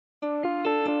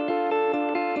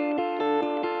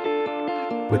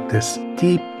with this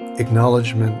deep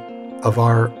acknowledgement of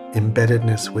our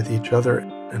embeddedness with each other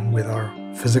and with our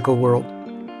physical world,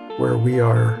 where we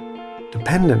are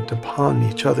dependent upon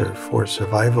each other for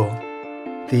survival.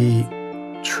 The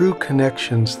true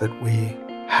connections that we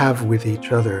have with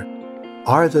each other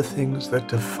are the things that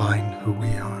define who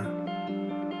we are.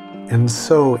 And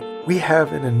so we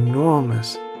have an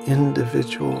enormous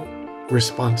individual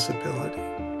responsibility.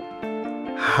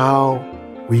 How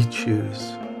we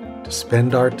choose to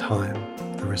spend our time,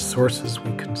 the resources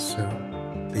we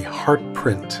consume, the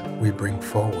heartprint we bring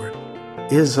forward,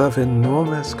 is of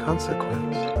enormous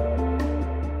consequence.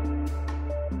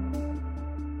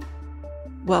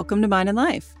 Welcome to Mind and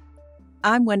Life.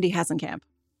 I'm Wendy Hasenkamp.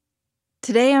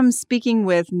 Today I'm speaking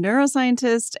with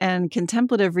neuroscientist and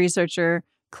contemplative researcher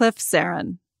Cliff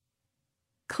Saron.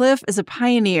 Cliff is a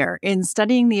pioneer in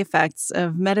studying the effects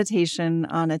of meditation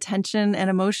on attention and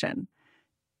emotion,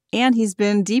 and he's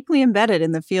been deeply embedded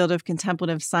in the field of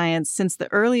contemplative science since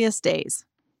the earliest days.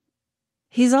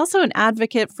 He's also an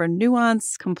advocate for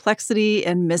nuance, complexity,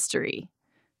 and mystery,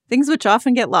 things which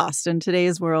often get lost in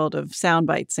today's world of sound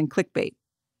bites and clickbait.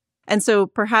 And so,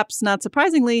 perhaps not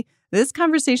surprisingly, this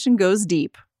conversation goes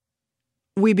deep.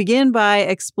 We begin by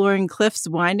exploring Cliff's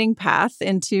winding path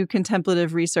into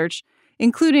contemplative research,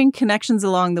 including connections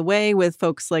along the way with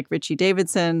folks like Richie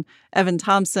Davidson, Evan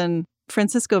Thompson,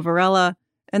 Francisco Varela,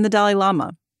 and the Dalai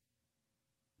Lama.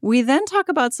 We then talk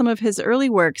about some of his early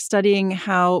work studying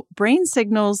how brain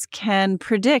signals can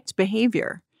predict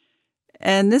behavior.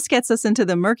 And this gets us into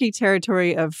the murky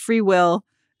territory of free will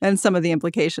and some of the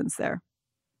implications there.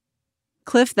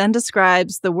 Cliff then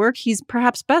describes the work he's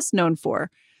perhaps best known for,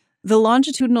 the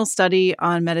longitudinal study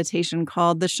on meditation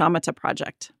called the Shamatha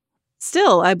Project.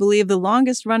 Still, I believe the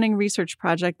longest-running research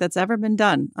project that's ever been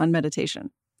done on meditation.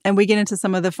 And we get into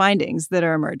some of the findings that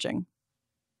are emerging.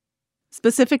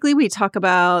 Specifically, we talk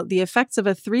about the effects of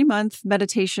a 3-month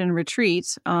meditation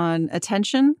retreat on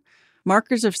attention,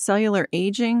 markers of cellular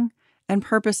aging, and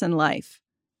purpose in life.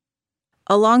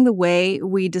 Along the way,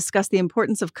 we discuss the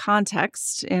importance of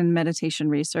context in meditation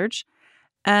research,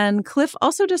 and Cliff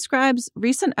also describes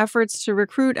recent efforts to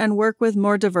recruit and work with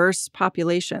more diverse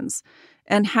populations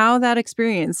and how that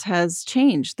experience has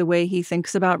changed the way he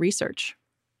thinks about research.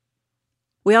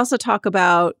 We also talk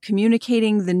about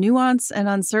communicating the nuance and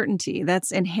uncertainty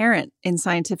that's inherent in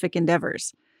scientific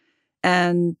endeavors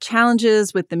and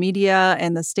challenges with the media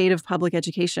and the state of public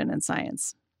education in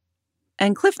science.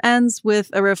 And Cliff ends with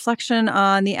a reflection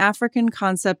on the African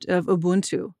concept of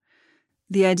Ubuntu,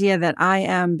 the idea that I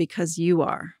am because you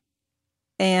are,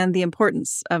 and the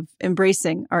importance of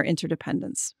embracing our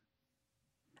interdependence.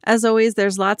 As always,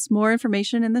 there's lots more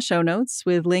information in the show notes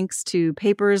with links to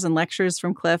papers and lectures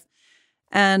from Cliff.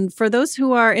 And for those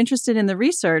who are interested in the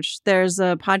research, there's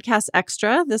a podcast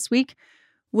extra this week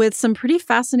with some pretty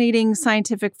fascinating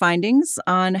scientific findings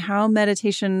on how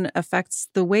meditation affects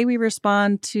the way we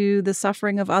respond to the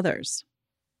suffering of others.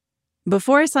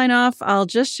 Before I sign off, I'll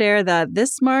just share that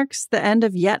this marks the end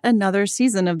of yet another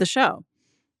season of the show.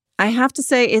 I have to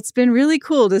say, it's been really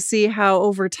cool to see how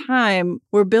over time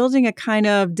we're building a kind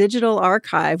of digital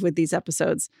archive with these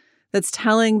episodes that's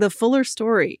telling the fuller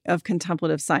story of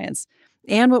contemplative science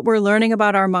and what we're learning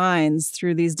about our minds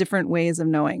through these different ways of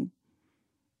knowing.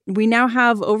 We now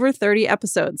have over 30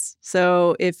 episodes,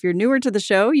 so if you're newer to the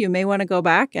show, you may want to go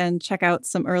back and check out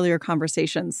some earlier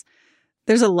conversations.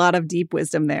 There's a lot of deep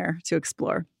wisdom there to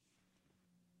explore.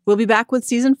 We'll be back with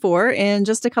season 4 in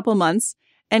just a couple months,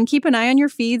 and keep an eye on your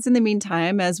feeds in the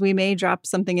meantime, as we may drop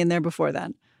something in there before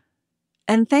then.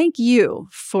 And thank you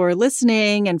for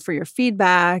listening and for your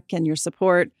feedback and your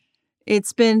support.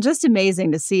 It's been just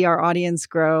amazing to see our audience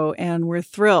grow, and we're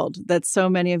thrilled that so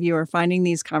many of you are finding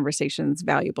these conversations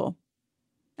valuable.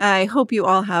 I hope you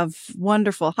all have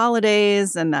wonderful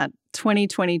holidays and that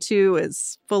 2022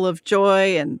 is full of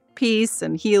joy and peace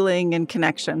and healing and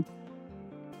connection.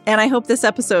 And I hope this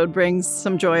episode brings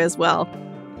some joy as well.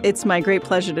 It's my great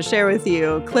pleasure to share with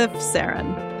you Cliff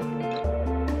Saron.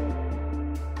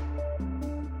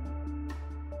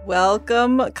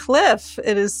 Welcome, Cliff.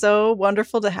 It is so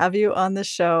wonderful to have you on the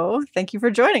show. Thank you for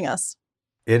joining us.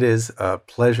 It is a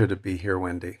pleasure to be here,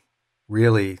 Wendy.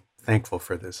 Really thankful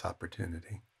for this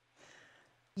opportunity.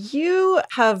 You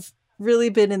have really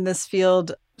been in this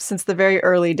field since the very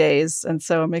early days, and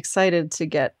so I'm excited to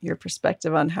get your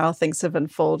perspective on how things have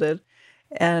unfolded.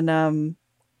 And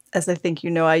as I think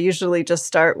you know, I usually just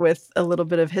start with a little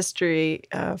bit of history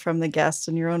from the guest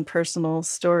and your own personal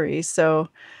story. So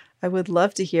I would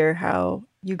love to hear how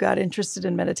you got interested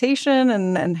in meditation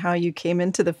and how you came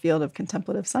into the field of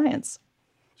contemplative science.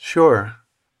 Sure.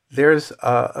 There's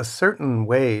a certain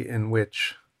way in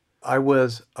which I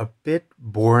was a bit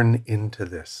born into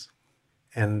this,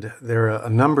 and there are a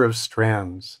number of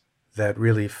strands that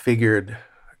really figured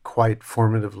quite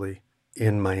formatively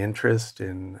in my interest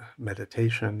in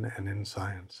meditation and in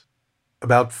science.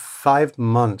 About 5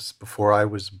 months before I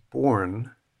was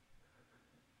born,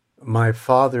 my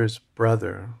father's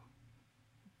brother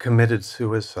committed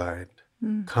suicide,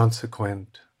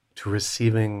 consequent to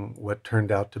receiving what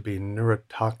turned out to be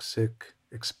neurotoxic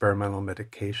experimental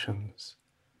medications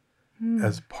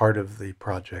as part of the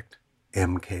project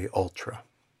MK Ultra.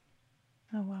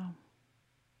 Oh, wow.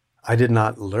 I did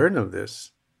not learn of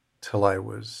this till I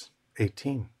was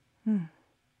 18.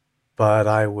 But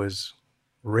I was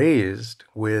raised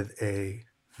with a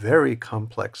very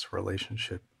complex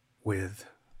relationship with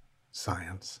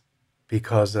science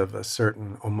because of a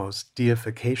certain almost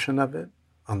deification of it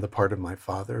on the part of my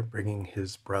father, bringing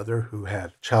his brother, who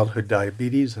had childhood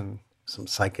diabetes and some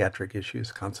psychiatric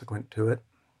issues consequent to it,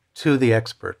 to the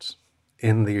experts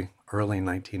in the early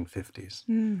 1950s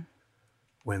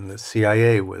when the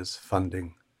CIA was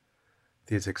funding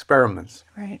these experiments.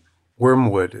 Right.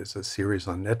 Wormwood is a series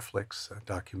on Netflix, a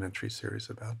documentary series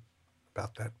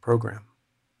about that program.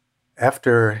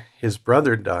 After his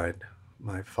brother died,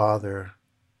 my father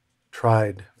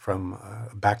tried, from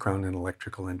a background in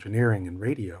electrical engineering and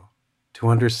radio, to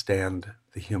understand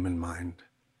the human mind,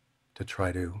 to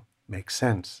try to make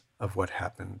sense of what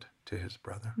happened to his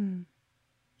brother.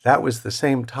 That was the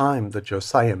same time the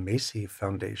Josiah Macy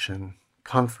Foundation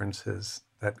conferences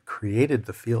that created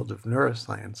the field of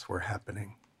neuroscience were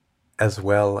happening, as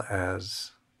well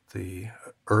as the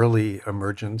early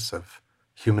emergence of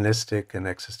humanistic and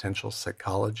existential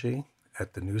psychology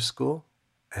at the New School.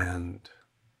 And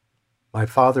my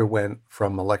father went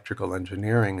from electrical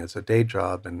engineering as a day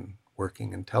job and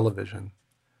working in television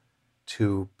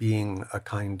to being a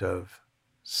kind of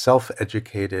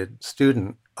self-educated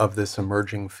student of this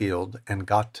emerging field and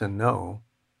got to know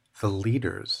the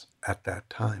leaders at that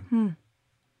time.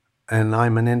 And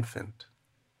I'm an infant,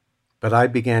 but I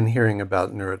began hearing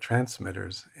about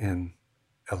neurotransmitters in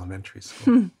elementary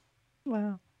school.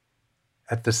 Wow.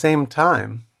 At the same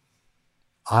time,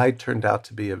 I turned out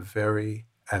to be a very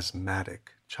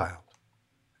asthmatic child.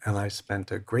 And I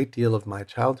spent a great deal of my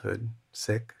childhood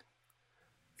sick,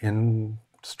 in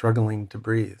struggling to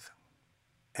breathe,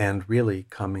 and really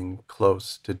coming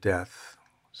close to death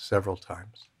several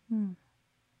times.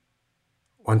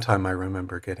 One time I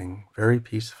remember getting very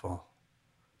peaceful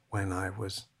when I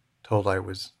was told I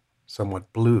was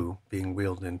somewhat blue, being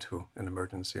wheeled into an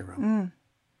emergency room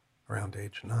around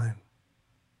age 9.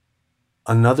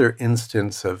 Another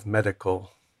instance of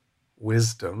medical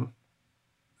wisdom,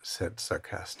 said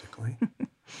sarcastically,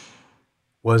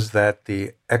 was that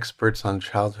the experts on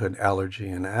childhood allergy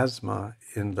and asthma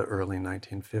in the early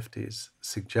 1950s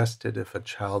suggested if a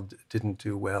child didn't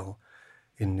do well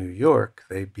in New York,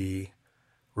 they be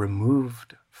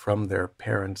removed from their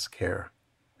parents' care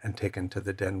and taken to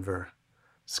the Denver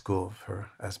School for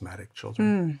Asthmatic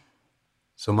Children.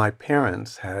 So my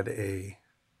parents had a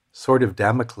sort of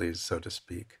Damocles, so to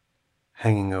speak,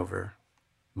 hanging over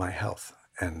my health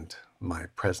and my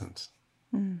presence.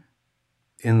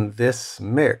 In this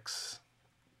mix,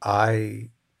 I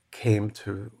came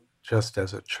to, just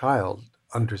as a child,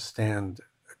 understand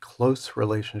a close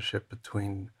relationship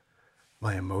between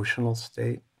my emotional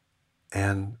state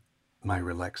and my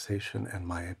relaxation and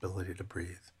my ability to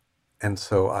breathe. And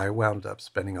so I wound up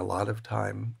spending a lot of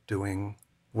time doing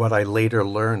what I later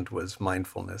learned was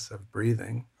mindfulness of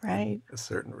breathing, Right. in a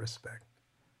certain respect.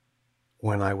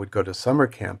 When I would go to summer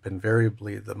camp,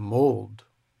 invariably the mold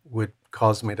would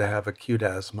cause me to have acute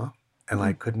asthma, and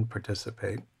I couldn't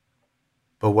participate.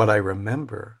 But what I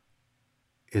remember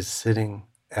is sitting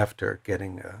after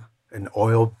getting an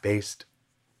oil-based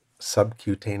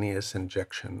subcutaneous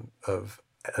injection of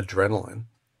adrenaline,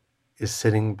 is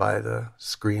sitting by the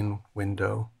screen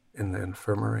window in the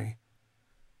infirmary,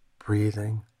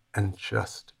 breathing and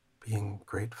just being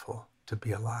grateful to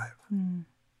be alive.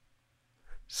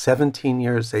 17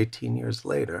 years, 18 years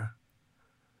later,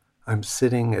 I'm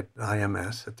sitting at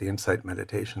IMS, at the Insight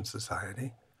Meditation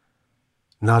Society,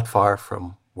 not far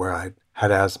from where I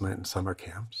had asthma in summer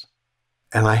camps.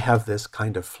 And I have this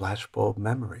kind of flashbulb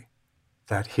memory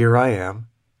that here I am,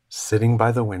 sitting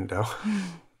by the window,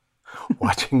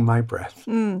 watching my breath,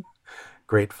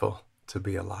 grateful to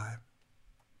be alive.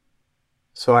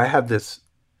 So I have this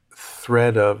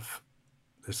thread of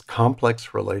this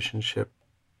complex relationship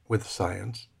with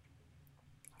science,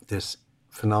 this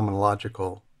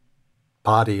phenomenological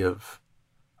body of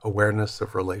awareness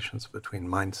of relations between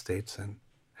mind states and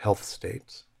health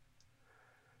states.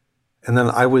 And then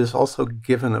I was also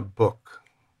given a book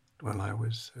when I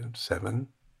was 7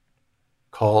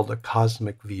 called A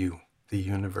Cosmic View, The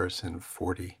Universe in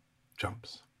 40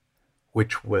 Jumps,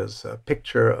 which was a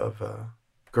picture of a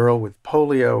girl with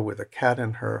polio with a cat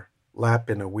in her lap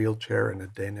in a wheelchair in a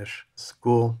Danish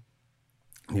school.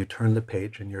 You turn the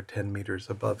page and you're 10 meters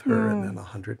above her and then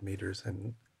 100 meters.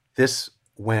 And this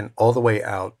went all the way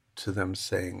out to them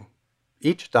saying,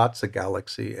 each dot's a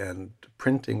galaxy and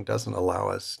printing doesn't allow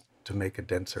us to make a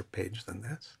denser page than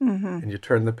this. And you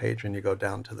turn the page and you go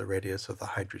down to the radius of the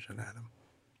hydrogen atom.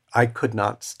 I could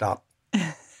not stop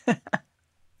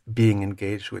being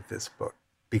engaged with this book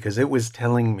because it was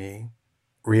telling me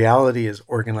reality is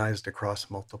organized across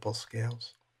multiple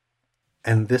scales.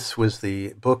 And this was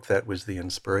the book that was the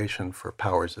inspiration for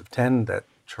Powers of 10 that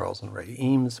Charles and Ray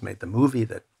Eames made the movie,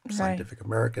 that Scientific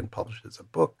American published as a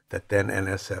book, that then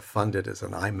NSF funded as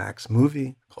an IMAX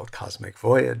movie called Cosmic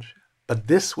Voyage. But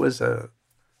this was a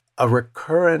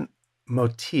recurrent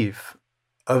motif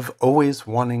of always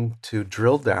wanting to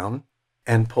drill down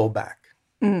and pull back.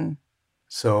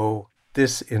 So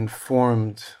this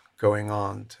informed going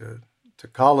on to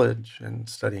college and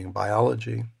studying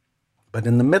biology. But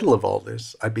in the middle of all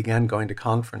this, I began going to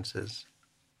conferences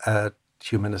at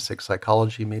humanistic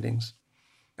psychology meetings,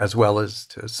 as well as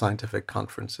to scientific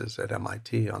conferences at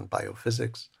MIT on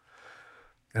biophysics.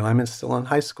 And I'm still in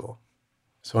high school.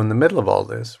 So in the middle of all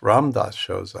this, Ram Dass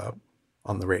shows up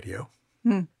on the radio.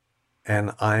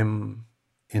 And I'm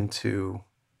into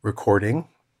recording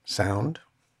sound.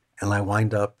 And I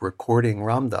wind up recording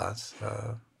Ram Dass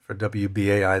for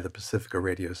WBAI, the Pacifica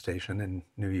radio station in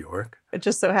New York. It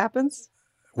just so happens?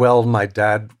 Well, my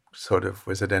dad sort of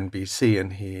was at NBC,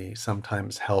 and he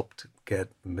sometimes helped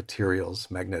get materials,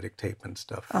 magnetic tape and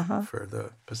stuff for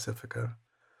the Pacifica.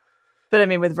 But I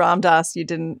mean, with Ram Dass, you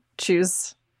didn't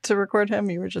choose to record him?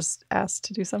 You were just asked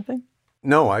to do something?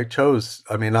 No, I chose.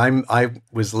 I mean, I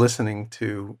was listening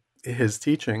to his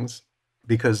teachings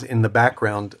because in the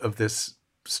background of this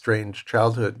strange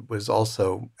childhood was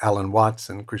also Alan Watts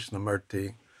and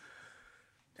Krishnamurti.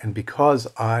 And because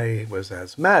I was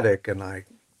asthmatic and I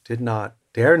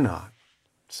dare not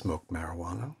smoke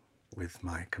marijuana with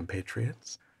my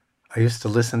compatriots, I used to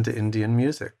listen to Indian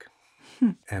music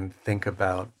and think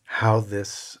about how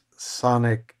this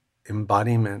sonic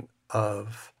embodiment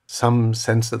of some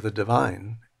sense of the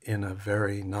divine in a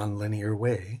very nonlinear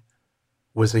way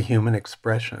was a human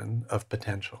expression of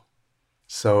potential.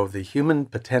 So the human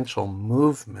potential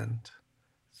movement,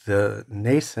 the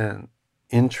nascent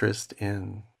interest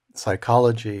in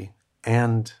psychology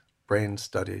and brain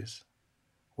studies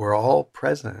were all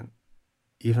present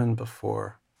even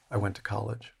before I went to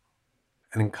college.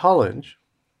 And in college,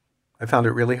 I found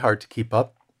it really hard to keep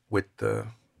up with the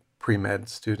pre-med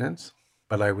students,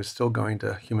 but I was still going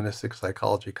to humanistic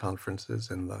psychology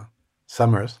conferences in the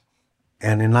summers.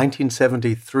 And in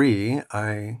 1973,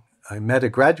 I met a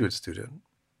graduate student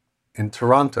in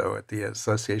Toronto at the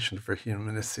Association for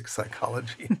Humanistic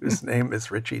Psychology, whose name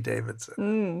is Richie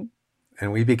Davidson.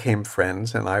 And we became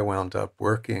friends, and I wound up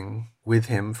working with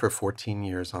him for 14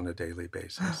 years on a daily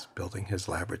basis, building his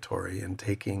laboratory and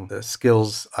taking the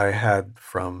skills I had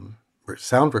from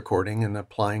sound recording and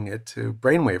applying it to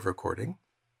brainwave recording.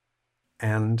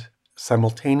 And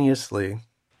simultaneously,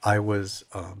 I was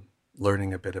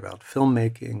learning a bit about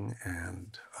filmmaking,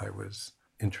 and I was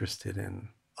interested in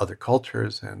other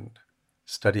cultures and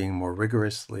studying more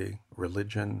rigorously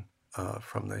religion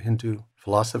from the Hindu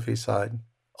philosophy side,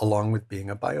 along with being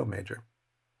a bio major.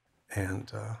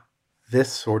 And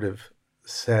this sort of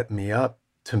set me up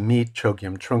to meet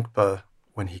Chogyam Trungpa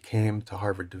when he came to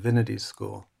Harvard Divinity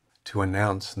School to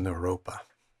announce Naropa.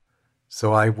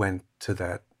 So I went to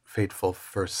that fateful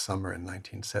first summer in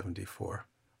 1974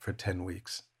 for 10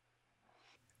 weeks.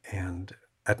 And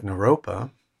at Naropa,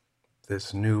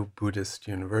 this new Buddhist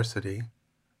university,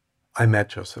 I met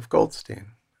Joseph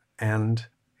Goldstein, and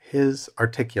his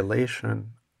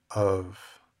articulation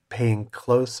of paying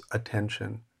close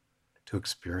attention to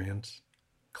experience,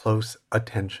 close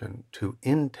attention to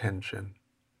intention,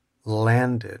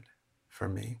 landed for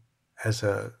me as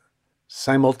a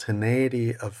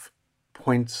simultaneity of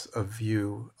points of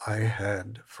view I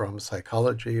had from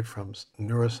psychology, from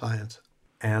neuroscience,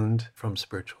 and from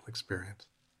spiritual experience.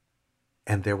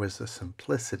 And there was a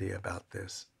simplicity about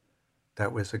this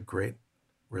that was a great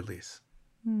release.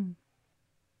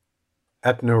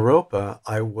 At Naropa,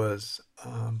 I was,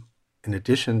 in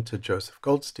addition to Joseph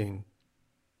Goldstein,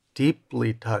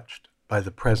 deeply touched by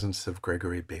the presence of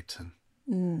Gregory Bateson.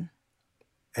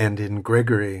 And in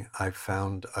Gregory, I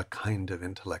found a kind of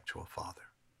intellectual father.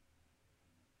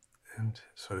 And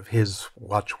sort of his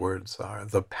watchwords are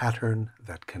the pattern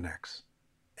that connects.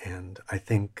 And I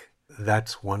think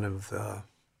that's one of the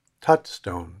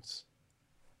touchstones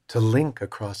to link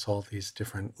across all these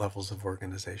different levels of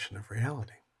organization of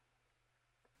reality.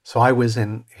 So I was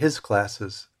in his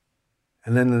classes,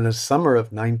 and then in the summer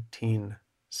of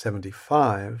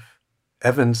 1975,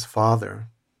 Evan's father,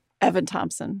 Evan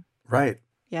Thompson. right,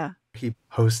 Yeah. he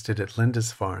hosted at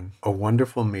Lindisfarne a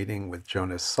wonderful meeting with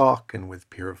Jonas Salk and with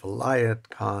Pir Vilayat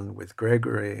Khan, with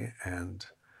Gregory, and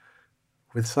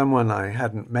with someone I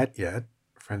hadn't met yet,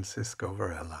 Francisco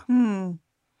Varela. And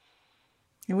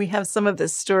we have some of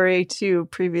this story too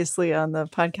previously on the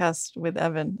podcast with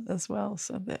Evan as well.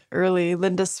 So the early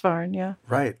Lindisfarne, yeah.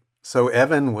 Right. So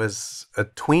Evan was a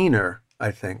tweener,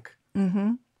 I think.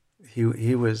 Mm-hmm.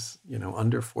 He was,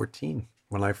 under 14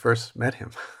 when I first met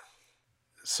him.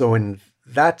 So in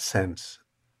that sense,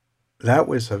 that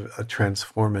was a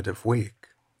transformative week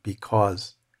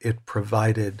because it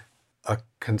provided a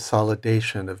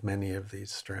consolidation of many of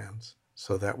these strands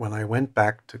so that when I went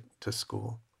back to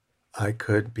school, I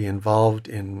could be involved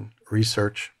in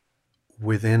research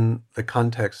within the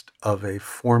context of a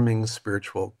forming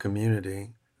spiritual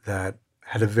community that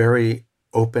had a very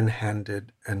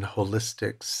open-handed and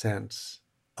holistic sense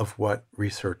of what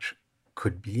research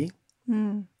could be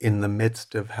in the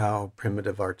midst of how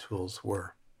primitive our tools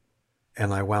were.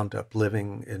 And I wound up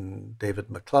living in David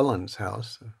McClelland's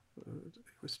house.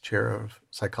 He was chair of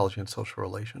psychology and social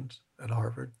relations at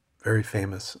Harvard, very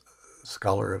famous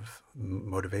scholar of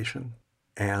motivation,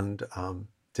 and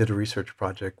did a research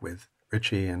project with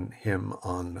Richie and him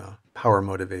on power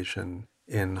motivation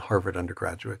in Harvard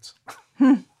undergraduates.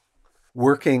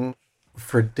 Working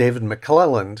for David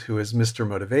McClelland, who is Mr.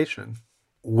 Motivation,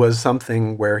 was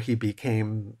something where he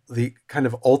became the kind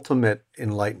of ultimate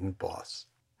enlightened boss.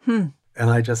 And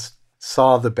I just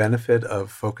saw the benefit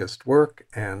of focused work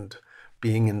and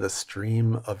being in the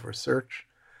stream of research.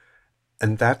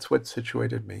 And that's what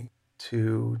situated me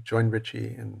to join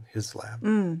Richie in his lab.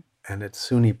 And at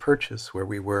SUNY Purchase, where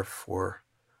we were for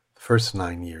the first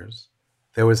 9 years,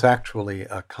 there was actually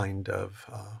a kind of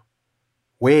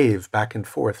wave back and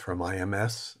forth from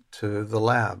IMS to the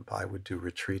lab. I would do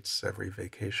retreats every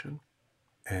vacation.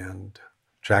 And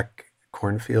Jack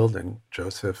Cornfield and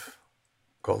Joseph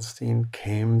Goldstein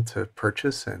came to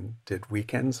Purchase and did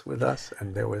weekends with us.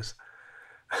 And there was...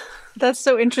 That's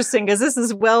so interesting because this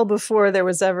is well before there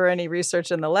was ever any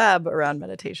research in the lab around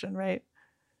meditation, right?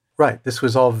 Right. This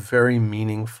was all very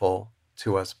meaningful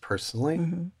to us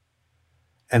personally.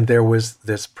 And there was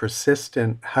this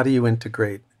persistent, how do you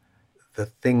integrate the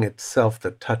thing itself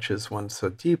that touches one so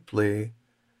deeply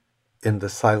in the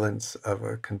silence of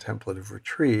a contemplative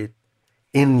retreat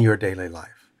in your daily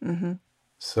life?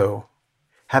 So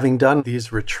having done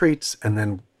these retreats and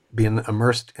then being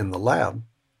immersed in the lab,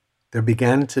 there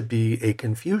began to be a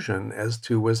confusion as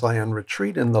to, was I on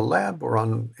retreat in the lab or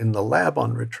in the lab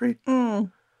on retreat?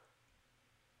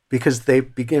 Because they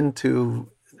begin to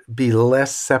be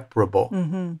less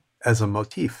separable as a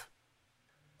motif.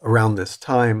 Around this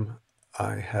time,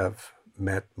 I have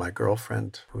met my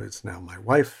girlfriend, who is now my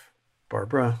wife,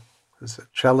 Barbara, who's a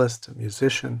cellist, a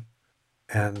musician,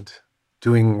 and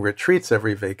doing retreats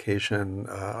every vacation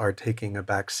are taking a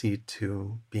backseat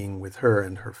to being with her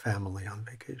and her family on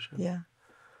vacation. Yeah.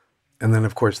 And then,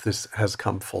 of course, this has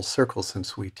come full circle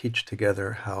since we teach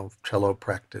together how cello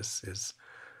practice is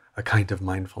a kind of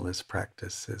mindfulness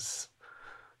practice, is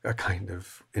a kind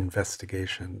of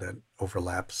investigation that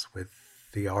overlaps with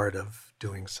the art of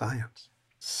doing science.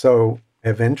 So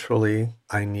eventually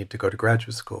I need to go to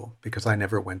graduate school because I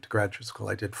never went to graduate school.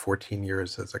 I did 14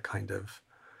 years as a kind of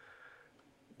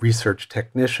research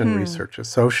technician, research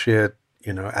associate,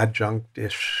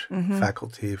 adjunct-ish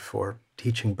faculty for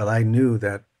teaching. But I knew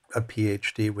that a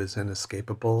PhD was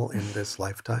inescapable in this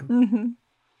lifetime.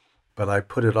 But I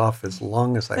put it off as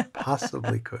long as I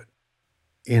possibly could.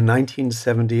 In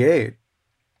 1978,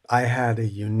 I had a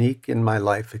unique in my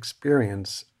life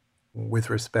experience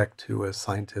with respect to a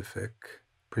scientific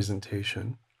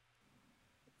presentation.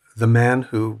 The man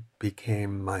who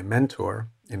became my mentor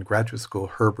in graduate school,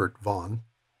 Herbert Vaughan,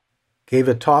 gave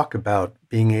a talk about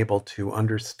being able to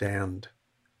understand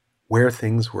where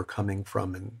things were coming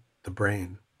from in the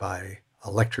brain by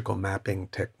electrical mapping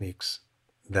techniques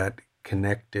that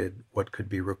connected what could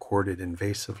be recorded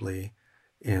invasively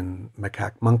in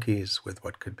macaque monkeys with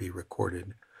what could be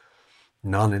recorded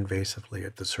non-invasively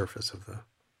at the surface of the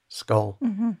skull.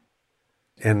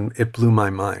 And it blew my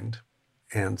mind.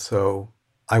 And so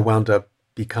I wound up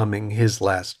becoming his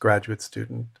last graduate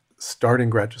student, starting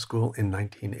graduate school in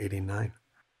 1989.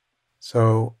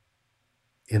 So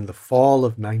in the fall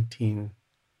of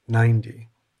 1990,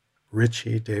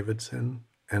 Richie Davidson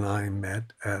and I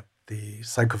met at the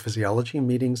psychophysiology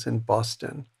meetings in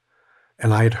Boston,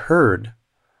 and I had heard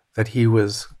that he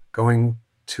was going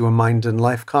to a Mind and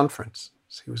Life conference.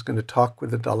 So he was going to talk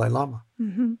with the Dalai Lama.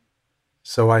 Mm-hmm.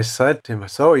 So I said to him,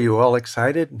 so are you all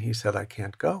excited? And he said, I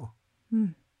can't go.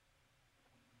 Mm.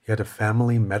 He had a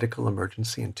family medical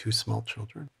emergency and 2 small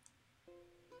children.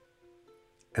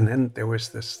 And then there was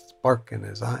this spark in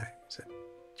his eye. He said,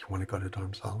 do you want to go to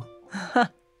Dharamsala?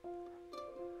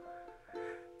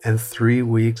 And 3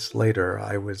 weeks later,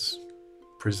 I was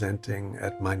presenting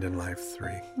at Mind and Life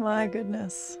 3. My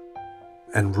goodness.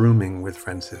 And rooming with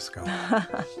Francisco.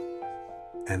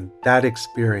 And that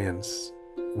experience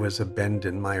was a bend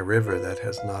in my river that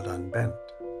has not unbent.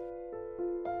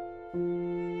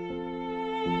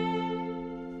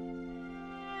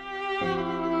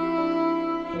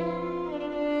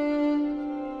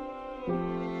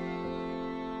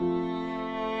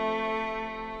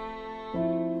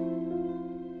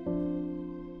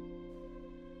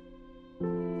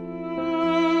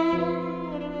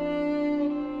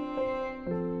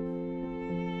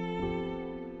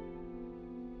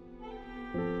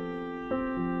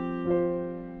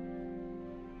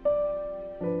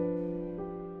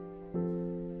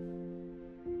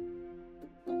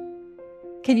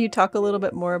 Can you talk a little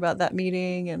bit more about that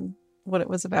meeting and what it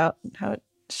was about and how it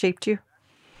shaped you?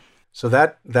 So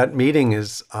that meeting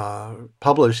is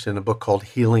published in a book called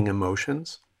Healing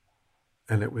Emotions.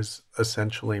 And it was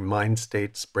essentially mind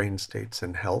states, brain states,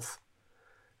 and health.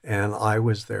 And I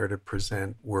was there to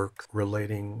present work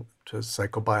relating to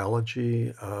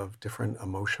psychobiology of different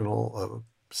emotional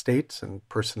states and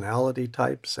personality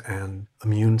types and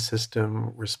immune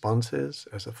system responses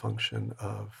as a function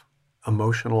of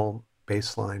emotional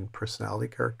baseline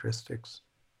personality characteristics.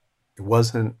 It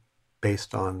wasn't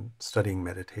based on studying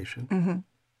meditation. Mm-hmm.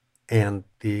 And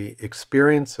the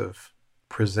experience of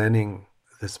presenting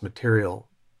this material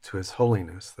to His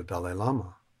Holiness, the Dalai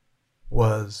Lama,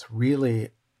 was really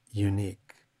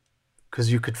unique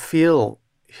because you could feel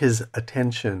his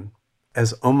attention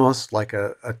as almost like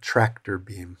a tractor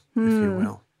beam, if you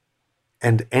will.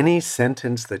 And any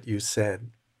sentence that you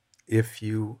said, if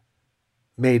you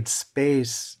made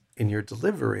space in your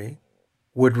delivery,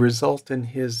 would result in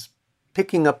his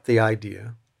picking up the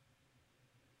idea,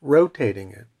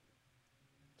 rotating it,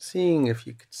 seeing if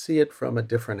you could see it from a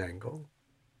different angle,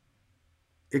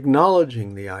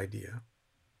 acknowledging the idea,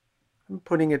 and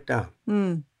putting it down,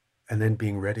 and then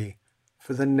being ready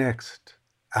for the next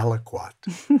aliquot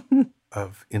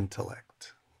of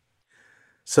intellect.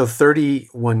 So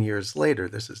 31 years later,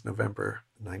 this is November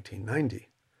 1990,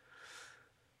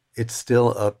 it's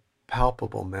still a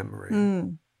palpable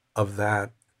memory of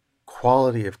that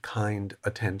quality of kind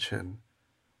attention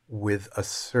with a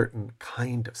certain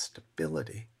kind of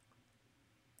stability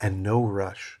and no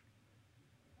rush.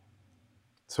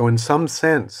 So in some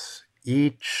sense,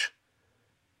 each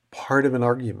part of an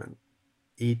argument,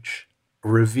 each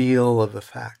reveal of a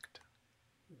fact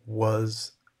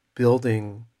was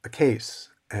building a case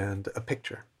and a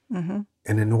picture. Mm-hmm.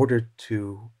 And in order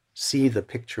to see the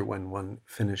picture when one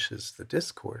finishes the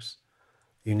discourse,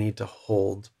 you need to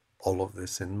hold all of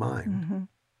this in mind. Mm-hmm.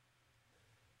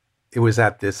 It was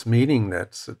at this meeting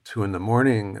that's at 2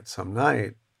 a.m. at some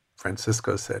night,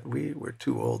 Francisco said, we're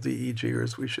 2 old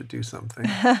EEGers, we should do something.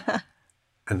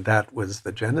 And that was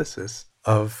the genesis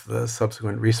of the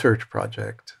subsequent research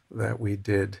project that we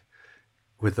did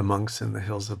with the monks in the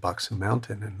hills of Baksu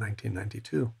Mountain in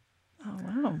 1992. Oh,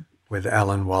 wow. With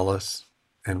Alan Wallace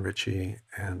and Richie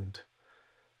and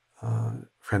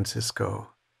Francisco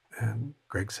and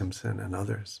Greg Simpson and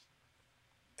others.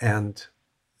 And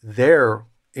there,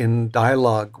 in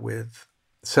dialogue with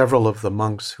several of the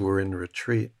monks who were in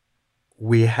retreat,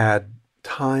 we had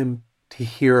time to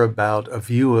hear about a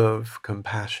view of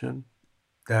compassion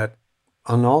that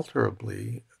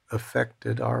unalterably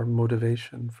affected our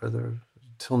motivation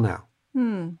till now.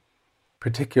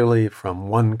 Particularly from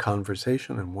one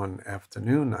conversation and one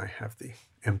afternoon. I have the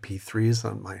MP3s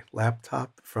on my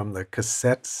laptop from the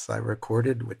cassettes I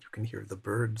recorded, which you can hear the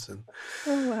birds and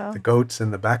the goats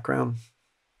in the background.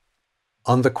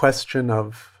 On the question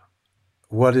of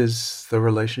what is the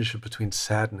relationship between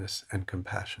sadness and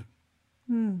compassion.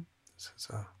 This is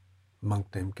a monk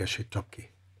named Geshe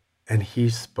Toki. And he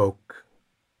spoke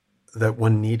that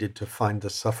one needed to find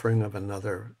the suffering of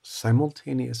another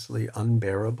simultaneously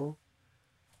unbearable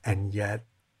and yet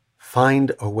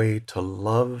find a way to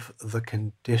love the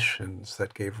conditions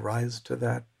that gave rise to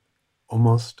that,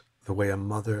 almost the way a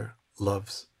mother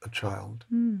loves a child,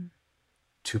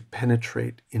 to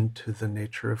penetrate into the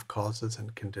nature of causes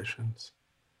and conditions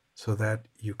so that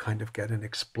you kind of get an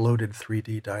exploded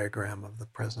 3D diagram of the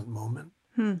present moment.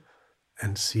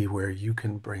 and see where you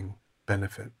can bring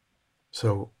benefit.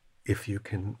 So if you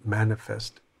can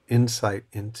manifest insight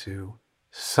into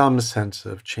some sense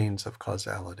of chains of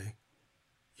causality,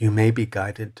 you may be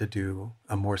guided to do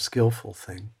a more skillful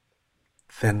thing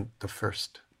than the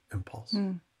first impulse.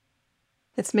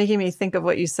 It's making me think of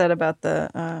what you said about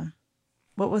the,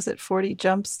 what was it, 40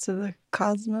 jumps to the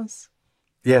cosmos?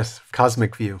 Yes,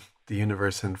 cosmic view, the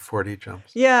universe in 40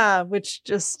 jumps. Yeah, which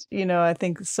just, I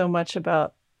think so much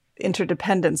about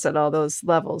interdependence at all those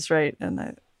levels, right?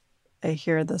 And I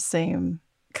hear the same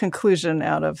conclusion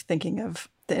out of thinking of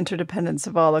the interdependence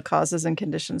of all the causes and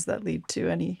conditions that lead to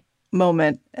any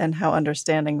moment and how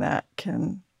understanding that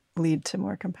can lead to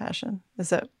more compassion. Is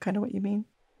that kind of what you mean?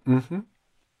 Mm-hmm.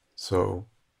 So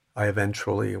I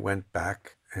eventually went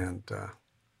back and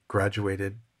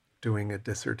graduated doing a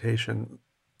dissertation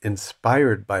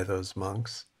inspired by those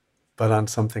monks, but on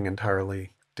something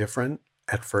entirely different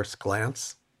at first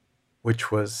glance,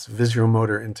 which was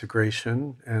visuomotor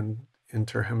integration and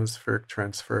interhemispheric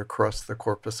transfer across the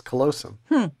corpus callosum,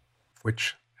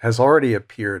 which has already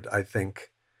appeared, I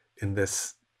think, in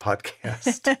this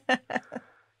podcast.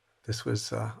 This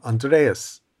was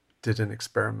Andreas did an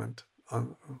experiment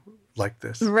like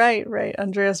this. Right.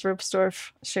 Andreas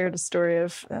Ropsdorf shared a story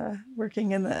of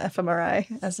working in the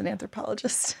fMRI as an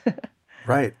anthropologist.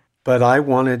 Right. But I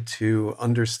wanted to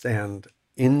understand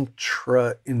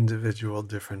intra-individual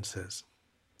differences,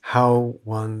 how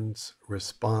one's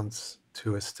response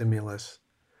to a stimulus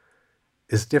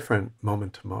is different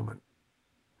moment to moment.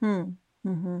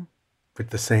 Mm-hmm. With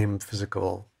the same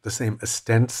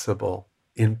ostensible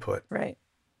input. Right.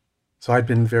 So I'd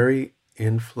been very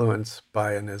influenced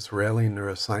by an Israeli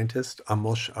neuroscientist,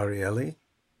 Amos Arieli,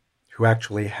 who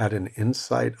actually had an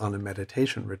insight on a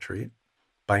meditation retreat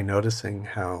by noticing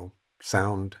how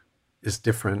sound is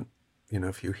different.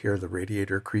 If you hear the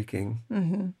radiator creaking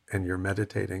and you're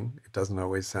meditating, it doesn't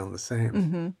always sound the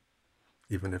same,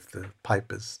 even if the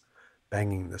pipe is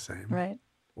banging the same. Right.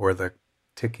 Or the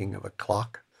ticking of a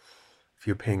clock. If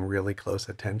you're paying really close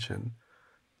attention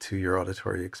to your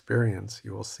auditory experience,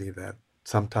 you will see that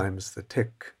sometimes the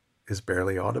tick is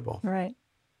barely audible. Right.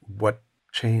 What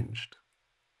changed?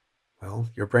 Well,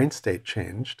 your brain state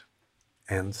changed.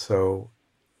 And so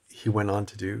he went on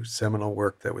to do seminal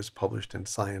work that was published in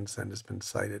Science and has been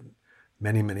cited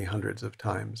many, many hundreds of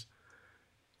times,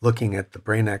 looking at the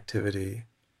brain activity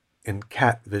in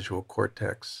cat visual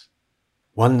cortex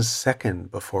 1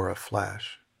 second before a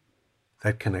flash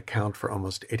that can account for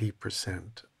almost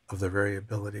 80% of the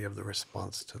variability of the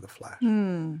response to the flash.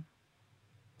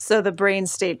 So the brain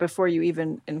state before you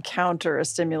even encounter a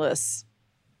stimulus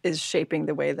is shaping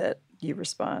the way that you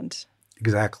respond.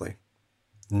 Exactly.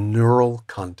 Neural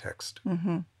context.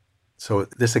 So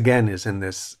this again is in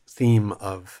this theme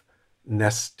of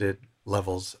nested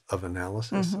levels of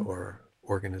analysis or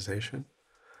organization.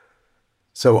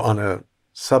 So on a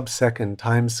sub-second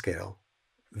time scale,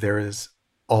 there is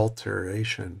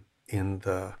alteration in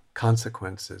the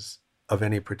consequences of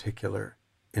any particular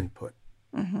input.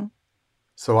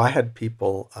 So I had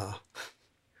people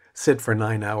sit for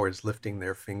 9 hours lifting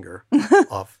their finger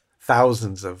off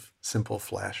thousands of simple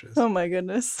flashes. Oh my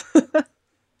goodness.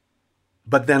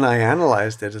 But then I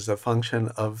analyzed it as a function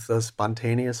of the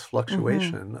spontaneous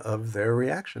fluctuation of their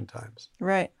reaction times.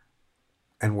 Right.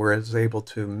 And was able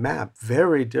to map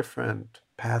very different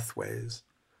pathways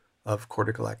of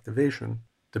cortical activation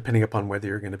depending upon whether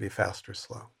you're going to be fast or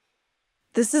slow.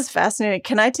 This is fascinating.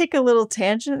 Can I take a little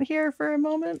tangent here for a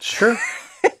moment? Sure.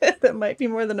 That might be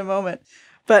more than a moment.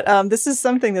 But this is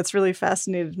something that's really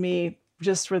fascinated me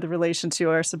just with relation to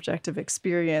our subjective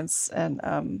experience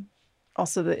and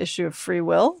also the issue of free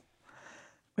will,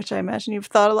 which I imagine you've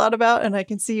thought a lot about, and I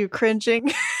can see you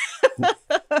cringing.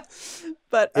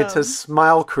 But it's a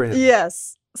smile cringe.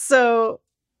 Yes. So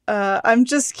I'm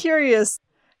just curious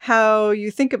how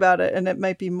you think about it, and it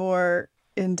might be more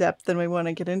in depth than we want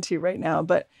to get into right now.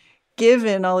 But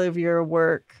given all of your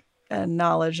work and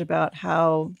knowledge about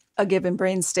how a given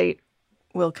brain state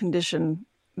will condition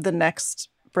the next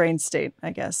brain state,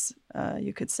 I guess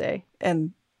you could say,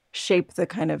 and shape the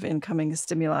kind of incoming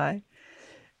stimuli.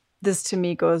 This to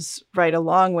me goes right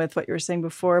along with what you were saying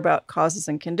before about causes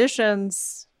and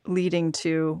conditions leading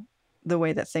to the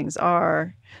way that things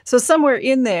are. So somewhere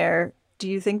in there, do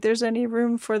you think there's any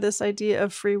room for this idea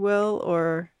of free will,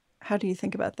 or how do you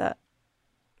think about that?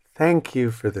 Thank you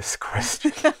for this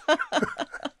question.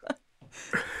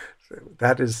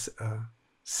 That is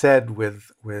said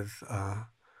with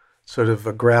sort of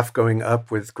a graph going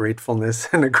up with gratefulness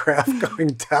and a graph going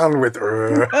down with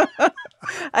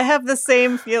I have the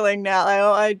same feeling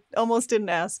now. I almost didn't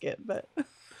ask it, but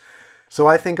So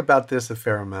I think about this a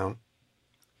fair amount.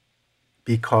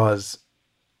 because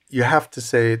you have to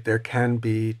say there can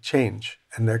be change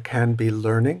and there can be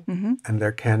learning and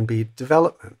there can be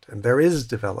development, and there is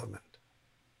development.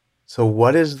 So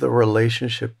what is the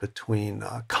relationship between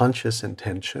conscious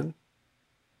intention,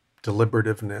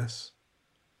 deliberativeness,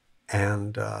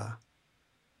 and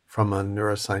from a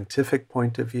neuroscientific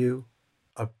point of view,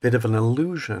 a bit of an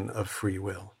illusion of free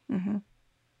will?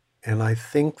 And I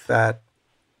think that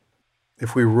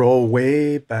if we roll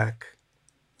way back,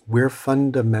 we're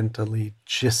fundamentally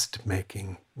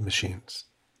gist-making machines.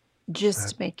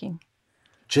 Gist-making.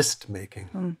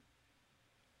 Gist-making.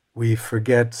 We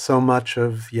forget so much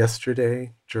of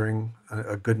yesterday during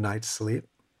a good night's sleep.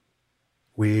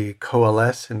 We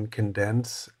coalesce and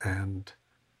condense and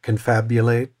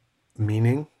confabulate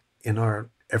meaning in our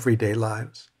everyday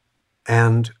lives.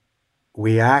 And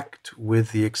we act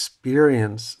with the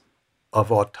experience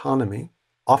of autonomy,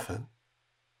 often.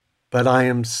 But I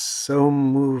am so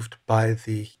moved by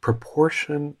the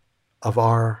proportion of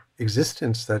our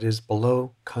existence that is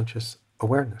below conscious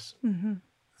awareness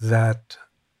that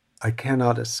I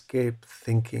cannot escape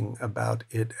thinking about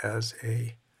it as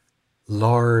a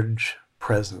large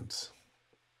presence.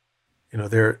 You know,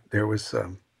 there was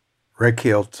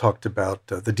Redkiel talked about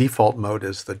the default mode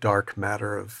as the dark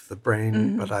matter of the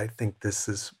brain, but I think this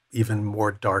is even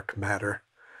more dark matter,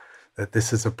 that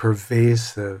this is a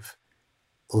pervasive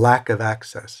lack of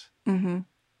access.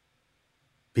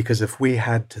 Because if we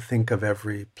had to think of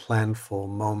every planful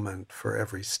moment for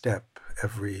every step,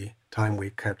 every time we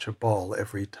catch a ball,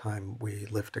 every time we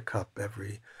lift a cup,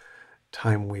 every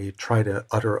time we try to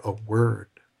utter a word,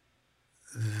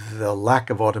 the lack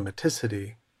of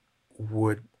automaticity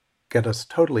would get us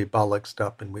totally bollocksed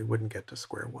up and we wouldn't get to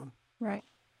square one. Right.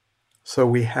 So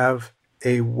we have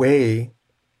a way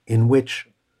in which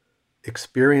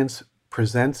experience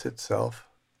presents itself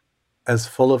as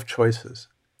full of choices.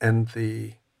 And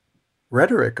the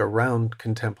rhetoric around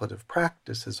contemplative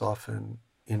practice is often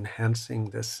enhancing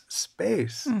this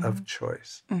space of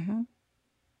choice.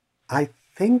 I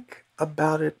think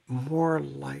about it more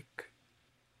like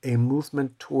a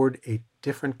movement toward a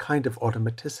different kind of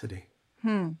automaticity.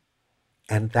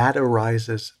 And that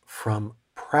arises from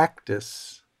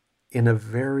practice in a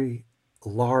very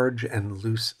large and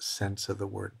loose sense of the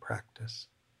word practice,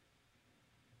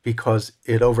 because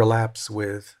it overlaps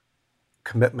with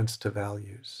commitments to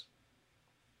values.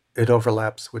 It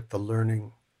overlaps with the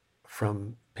learning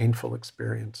from painful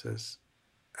experiences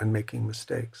and making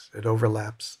mistakes. It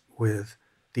overlaps with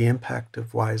the impact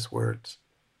of wise words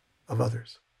of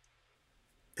others.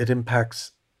 It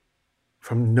impacts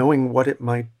from knowing what it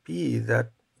might be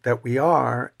that we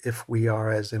are, if we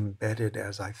are as embedded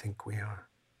as I think we are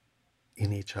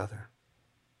in each other.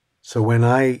 So when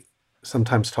I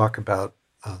sometimes talk about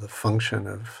the function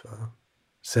of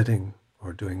sitting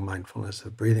or doing mindfulness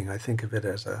of breathing, I think of it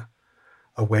as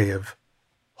a way of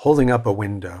holding up a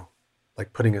window,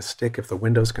 like putting a stick if the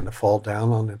window's going to fall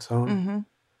down on its own.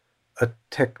 A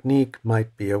technique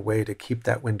might be a way to keep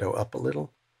that window up a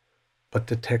little, but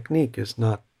the technique is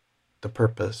not the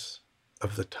purpose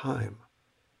of the time.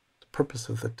 The purpose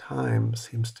of the time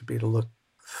seems to be to look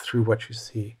through what you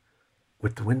see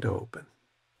with the window open.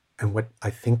 And what I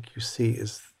think you see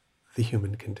is the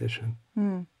human condition.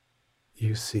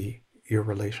 You see your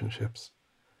relationships.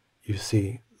 You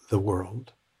see the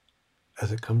world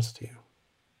as it comes to you.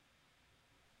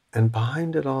 And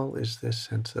behind it all is this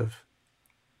sense of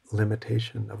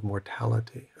limitation, of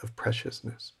mortality, of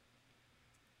preciousness.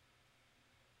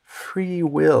 Free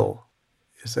will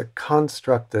is a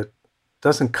construct that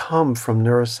doesn't come from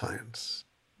neuroscience.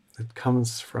 It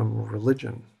comes from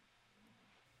religion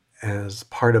as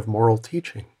part of moral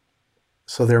teaching.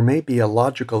 So there may be a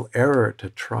logical error to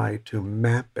try to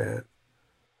map it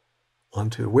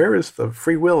onto where is the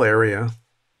free will area,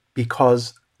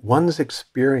 because one's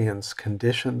experience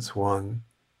conditions one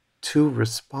to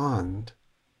respond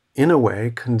in a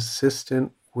way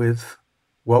consistent with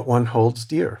what one holds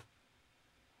dear.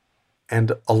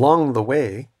 And along the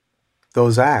way,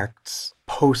 those acts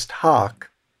post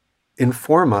hoc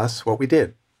inform us what we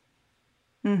did.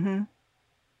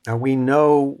 Now we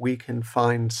know we can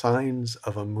find signs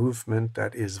of a movement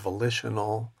that is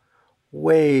volitional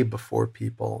way before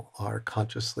people are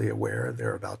consciously aware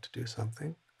they're about to do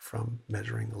something, from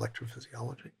measuring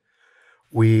electrophysiology.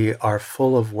 We are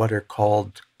full of what are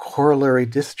called corollary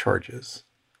discharges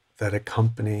that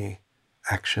accompany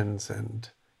actions and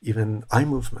even eye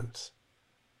movements.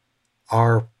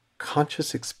 Our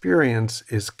conscious experience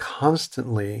is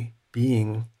constantly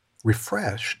being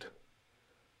refreshed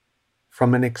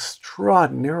from an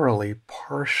extraordinarily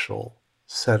partial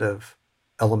set of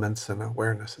elements and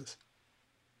awarenesses.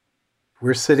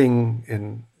 we're sitting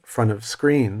in front of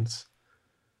screens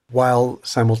while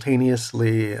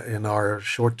simultaneously in our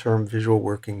short-term visual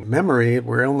working memory,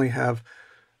 we only have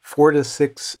 4 to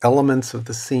 6 elements of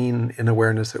the scene in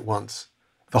awareness at once.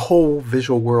 The whole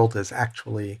visual world is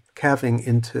actually calving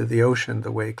into the ocean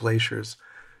the way glaciers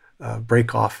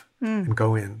break off and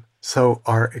go in. So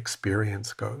our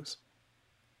experience goes.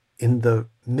 In the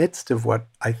midst of what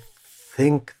I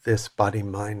think this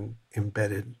body-mind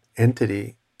embedded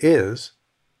entity is,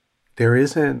 there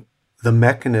isn't the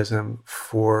mechanism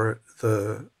for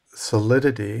the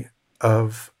solidity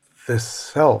of this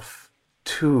self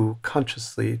to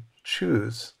consciously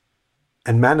choose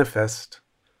and manifest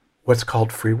what's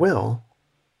called free will,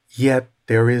 yet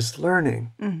there is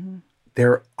learning. Mm-hmm.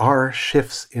 There are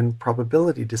shifts in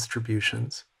probability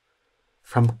distributions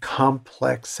from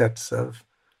complex sets of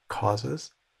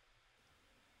causes.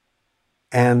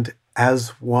 And as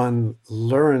one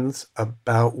learns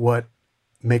about what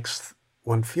makes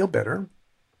one feel better,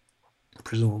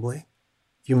 presumably,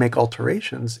 you make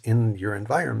alterations in your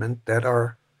environment that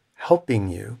are helping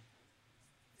you.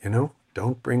 You know,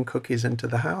 don't bring cookies into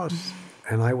the house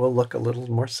and I will look a little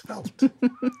more svelte.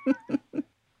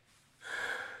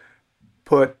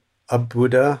 Put a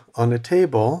Buddha on a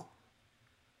table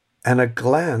and a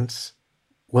glance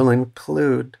will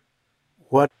include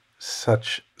what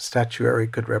such statuary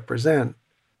could represent.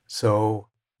 So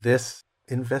this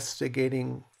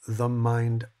investigating the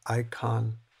mind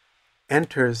icon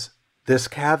enters this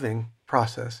calving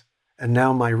process, and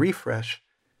now my refresh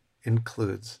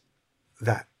includes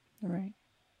that. Right.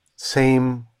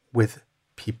 Same with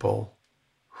people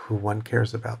who one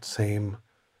cares about.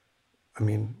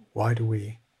 Why do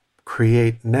we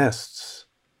create nests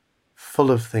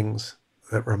full of things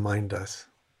that remind us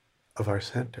of our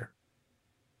center?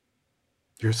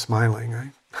 You're smiling,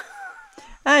 right?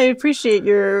 I appreciate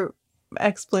your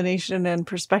explanation and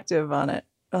perspective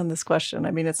on this question.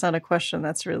 I mean, it's not a question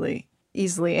that's really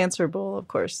easily answerable, of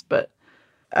course, but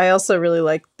I also really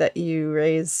like that you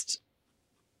raised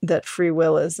that free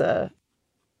will is a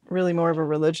really more of a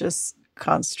religious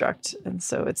construct. And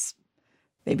so it's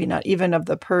maybe not even of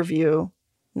the purview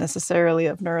necessarily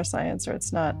of neuroscience, or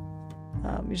it's not,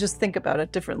 you just think about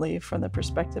it differently from the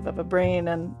perspective of a brain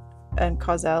and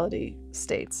causality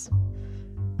states.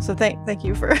 So thank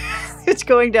you for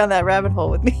going down that rabbit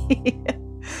hole with me.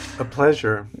 A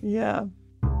pleasure. Yeah.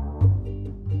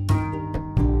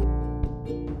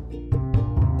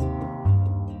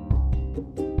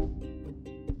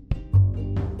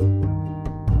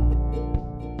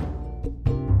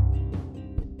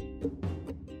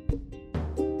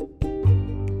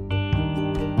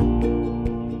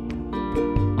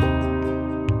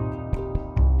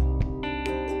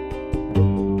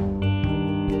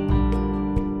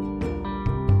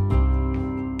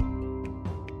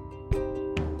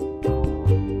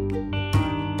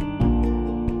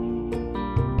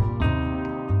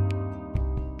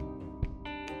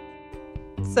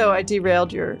 So I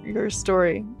derailed your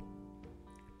story.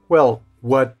 Well,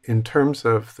 what in terms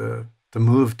of the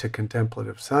move to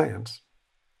contemplative science,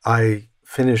 I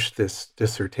finished this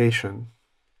dissertation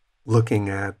looking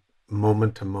at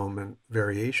moment-to-moment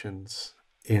variations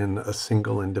in a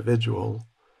single individual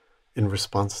in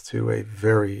response to a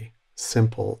very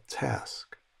simple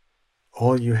task.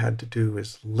 All you had to do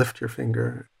is lift your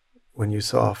finger when you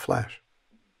saw a flash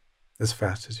as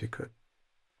fast as you could.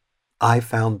 I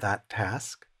found that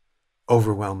task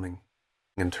overwhelming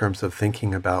in terms of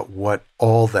thinking about what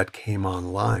all that came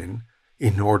online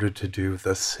in order to do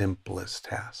the simplest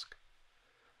task.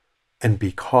 And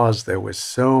because there was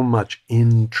so much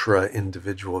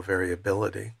intra-individual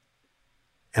variability,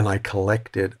 and I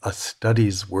collected a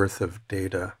study's worth of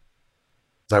data,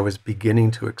 I was beginning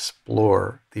to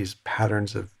explore these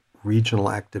patterns of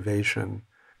regional activation,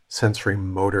 sensory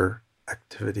motor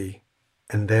activity.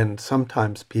 And then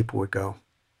sometimes people would go,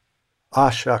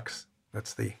 shucks,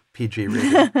 that's the PG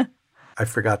rating. I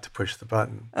forgot to push the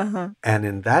button. Uh-huh. And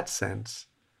in that sense,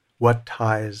 what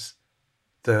ties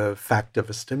the fact of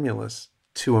a stimulus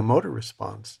to a motor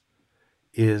response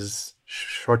is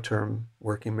short-term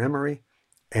working memory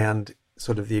and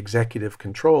sort of the executive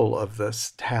control of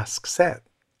this task set.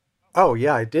 Oh,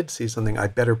 yeah, I did see something. I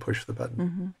better push the button.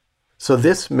 Mm-hmm. So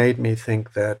this made me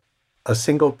think that a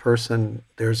single person,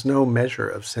 there's no measure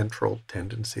of central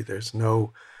tendency. There's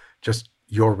no just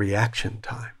your reaction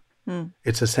time. Mm.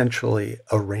 It's essentially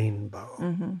a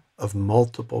rainbow of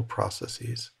multiple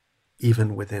processes,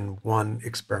 even within one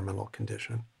experimental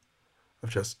condition of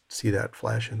just see that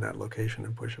flash in that location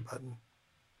and push a button.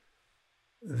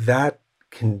 That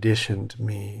conditioned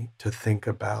me to think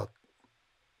about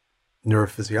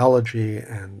neurophysiology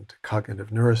and cognitive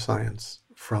neuroscience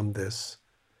from this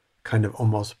kind of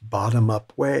almost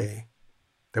bottom-up way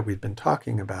that we've been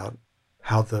talking about,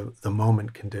 how the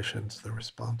moment conditions the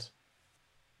response.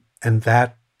 And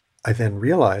that, I then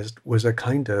realized, was a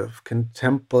kind of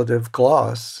contemplative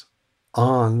gloss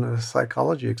on a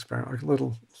psychology experiment, a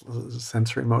little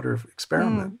sensory motor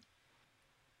experiment.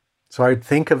 So I'd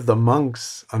think of the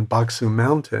monks on Baksu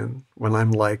Mountain when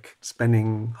I'm like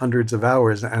spending hundreds of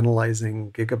hours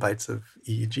analyzing gigabytes of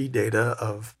EEG data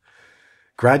of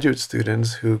graduate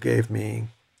students who gave me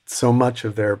so much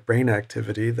of their brain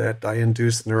activity that I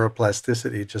induced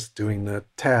neuroplasticity just doing the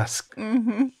task.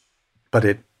 But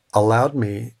it allowed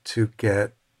me to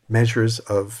get measures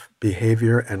of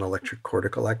behavior and electric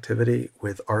cortical activity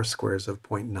with R-squares of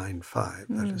 0.95.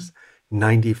 That is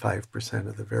 95%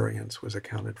 of the variance was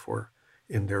accounted for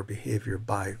in their behavior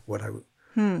by what I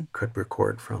could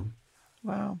record from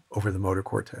over the motor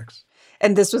cortex.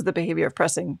 And this was the behavior of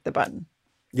pressing the button.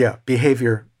 Yeah,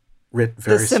 behavior writ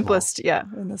very the simplest, small. Yeah,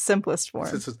 in the simplest form.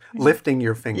 It's lifting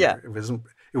your finger. Yeah.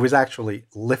 It was actually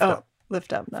lift up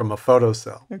from a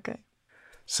photocell. Okay.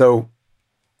 So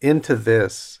into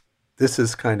this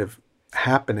is kind of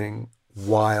happening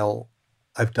while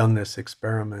I've done this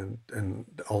experiment and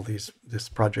this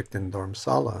project in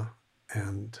Dharamsala.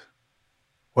 And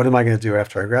what am I going to do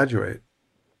after I graduate?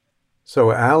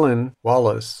 So Alan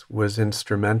Wallace was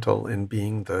instrumental in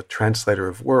being the translator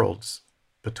of worlds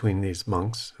between these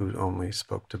monks who only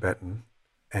spoke Tibetan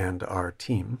and our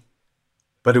team.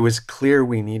 But it was clear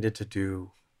we needed to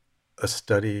do a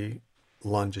study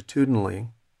longitudinally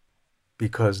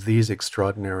because these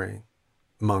extraordinary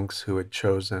monks who had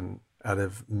chosen out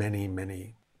of many,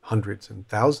 many hundreds and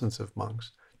thousands of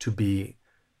monks to be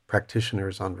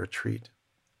practitioners on retreat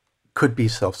could be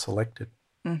self-selected.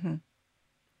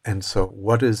 And so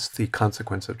what is the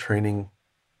consequence of training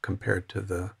compared to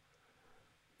the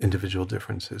individual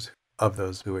differences of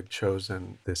those who had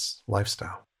chosen this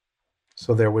lifestyle?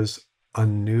 So there was a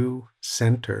new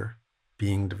center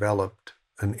being developed,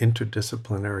 an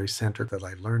interdisciplinary center that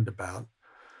I learned about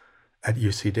at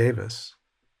UC Davis.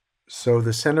 So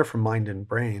the Center for Mind and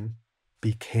Brain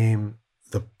became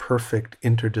the perfect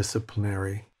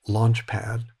interdisciplinary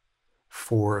launchpad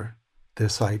for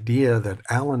this idea that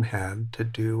Alan had to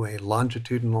do a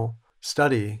longitudinal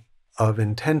study of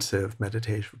intensive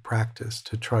meditation practice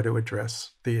to try to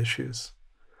address the issues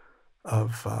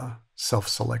of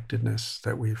self-selectedness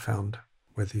that we found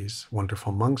with these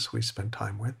wonderful monks we spent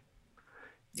time with,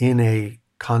 in a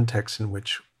context in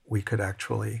which we could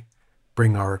actually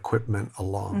bring our equipment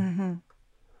along.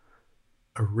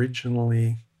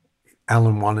 Originally,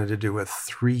 Alan wanted to do a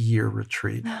 3-year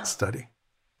retreat study.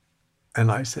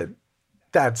 And I said,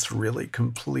 that's really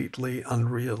completely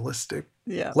unrealistic.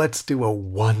 Yeah. Let's do a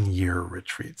 1-year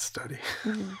retreat study.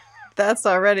 That's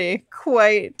already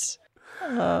quite...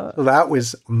 So that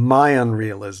was my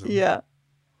unrealism. Yeah.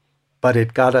 But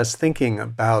it got us thinking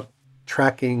about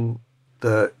tracking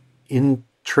the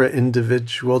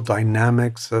intra-individual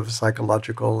dynamics of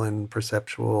psychological and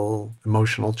perceptual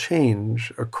emotional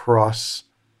change across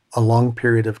a long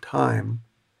period of time.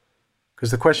 Because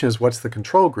the question is, what's the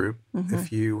control group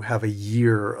if you have a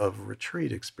year of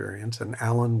retreat experience? And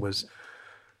Alan was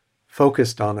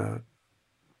focused on a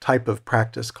type of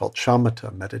practice called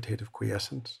shamatha, meditative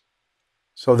quiescence.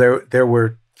 So there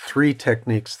were 3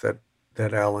 techniques that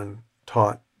Alan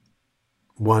taught.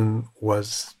 One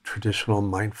was traditional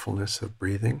mindfulness of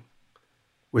breathing,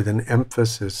 with an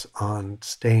emphasis on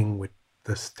staying with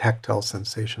the tactile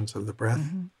sensations of the breath.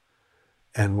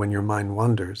 And when your mind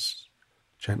wanders,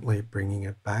 gently bringing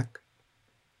it back.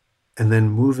 And then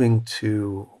moving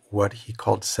to what he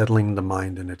called settling the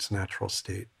mind in its natural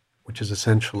state, which is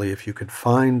essentially if you could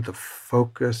find the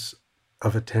focus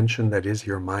of attention that is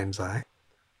your mind's eye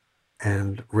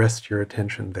and rest your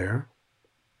attention there,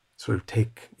 sort of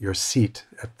take your seat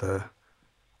at the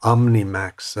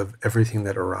omnimax of everything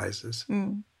that arises.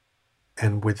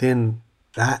 And within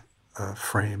that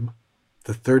frame,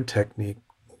 the 3rd technique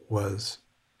was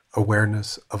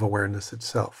awareness of awareness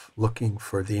itself, looking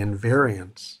for the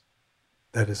invariance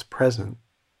that is present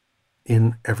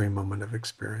in every moment of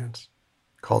experience,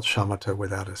 called shamatha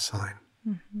without a sign.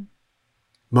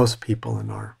 Most people in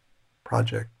our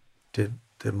project did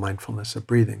the mindfulness of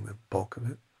breathing, the bulk of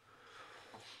it.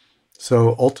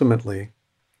 So ultimately,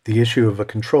 the issue of a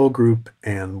control group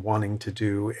and wanting to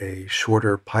do a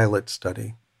shorter pilot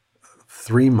study,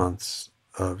 3 months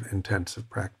of intensive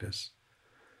practice,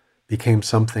 became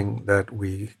something that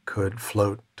we could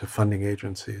float to funding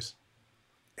agencies,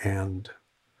 and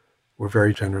were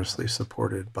very generously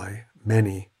supported by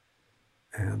many,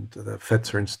 and the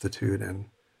Fetzer Institute and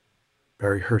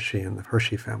Barry Hershey and the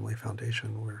Hershey Family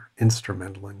Foundation were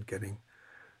instrumental in getting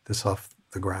this off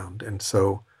the ground. And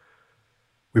so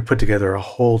we put together a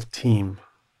whole team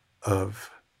of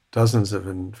dozens of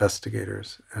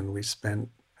investigators, and we spent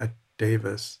at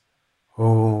Davis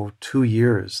 2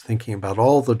 years thinking about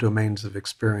all the domains of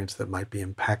experience that might be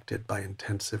impacted by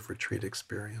intensive retreat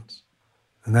experience.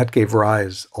 And that gave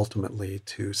rise ultimately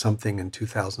to something in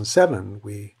 2007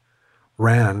 we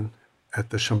ran at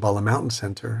the Shambhala Mountain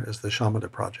Center as the Shamatha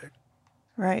Project.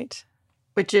 Right.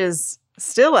 Which is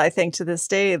still, I think, to this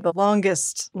day, the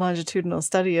longest longitudinal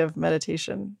study of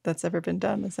meditation that's ever been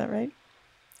done. Is that right?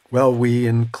 Well, we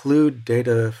include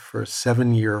data for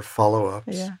 7-year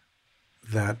follow-ups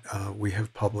that we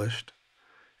have published.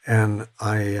 And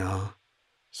I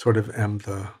sort of am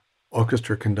the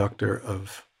orchestra conductor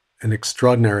of an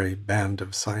extraordinary band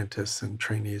of scientists and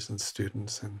trainees and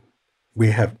students. And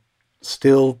we have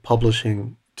still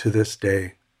publishing to this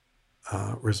day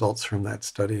results from that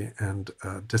study, and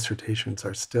dissertations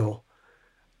are still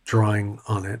drawing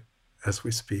on it as we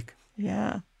speak.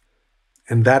 Yeah.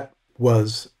 And that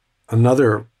was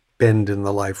another bend in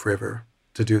the Life River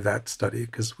to do that study,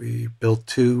 because we built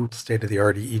 2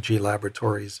 state-of-the-art EEG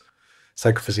laboratories,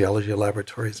 psychophysiology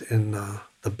laboratories, in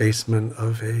the basement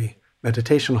of a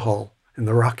meditation hall in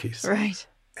the Rockies. Right.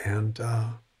 And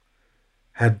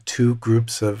had 2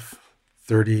 groups of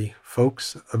 30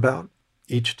 folks about,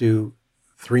 each do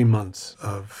 3 months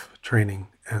of training.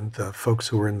 And the folks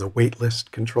who were in the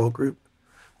waitlist control group,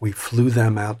 we flew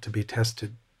them out to be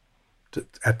tested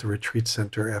at the retreat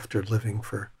center after living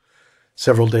for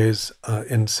several days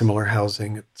in similar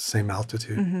housing at the same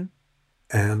altitude. Mm-hmm.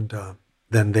 And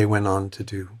then they went on to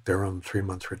do their own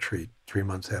 3-month retreat, 3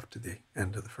 months after the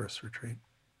end of the first retreat.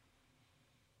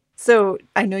 So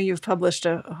I know you've published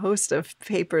a host of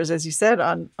papers, as you said,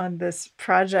 on this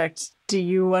project. Do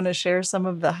you want to share some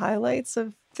of the highlights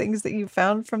of things that you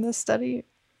found from this study?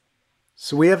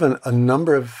 So we have a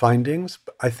number of findings,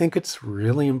 but I think it's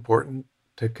really important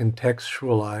to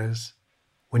contextualize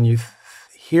when you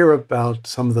hear about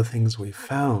some of the things we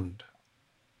found,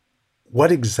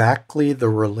 what exactly the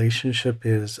relationship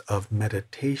is of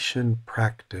meditation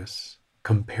practice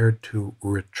compared to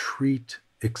retreat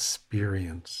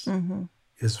experience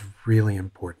is really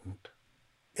important.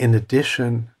 In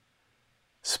addition,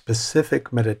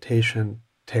 specific meditation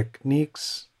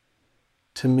techniques,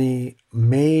 to me,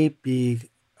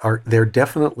 they're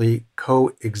definitely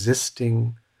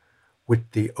coexisting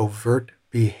with the overt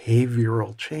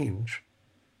behavioral change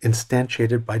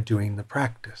instantiated by doing the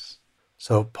practice.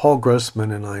 So Paul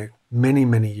Grossman and I, many,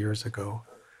 many years ago,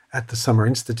 at the Summer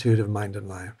Institute of Mind and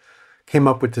Life, came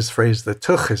up with this phrase, the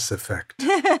tuchis effect,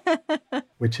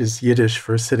 which is Yiddish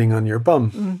for sitting on your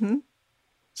bum. Mm-hmm.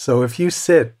 So if you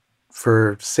sit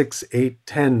for 6, 8,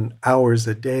 10 hours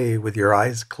a day with your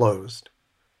eyes closed,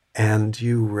 and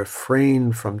you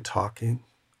refrain from talking,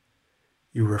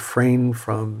 you refrain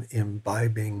from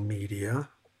imbibing media,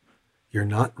 you're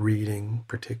not reading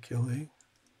particularly,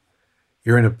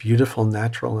 you're in a beautiful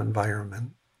natural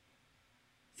environment,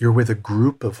 you're with a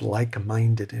group of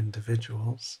like-minded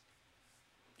individuals,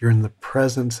 you're in the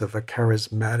presence of a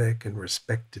charismatic and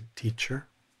respected teacher.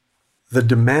 The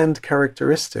demand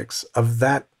characteristics of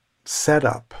that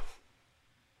setup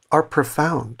are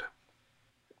profound.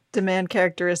 Demand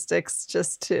characteristics,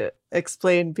 just to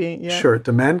explain being... Yeah. Sure.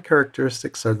 Demand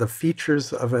characteristics are the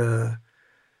features of an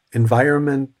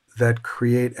environment that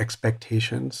create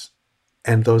expectations,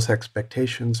 and those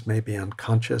expectations may be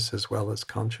unconscious as well as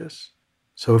conscious.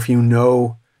 So if you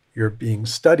know you're being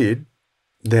studied,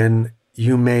 then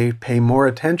you may pay more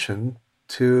attention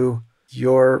to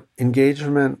your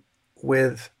engagement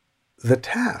with the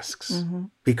tasks. Mm-hmm.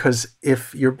 Because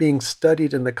if you're being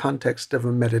studied in the context of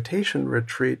a meditation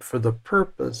retreat for the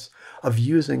purpose of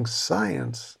using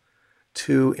science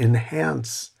to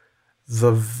enhance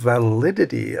the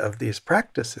validity of these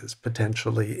practices,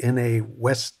 potentially in a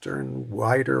Western,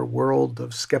 wider world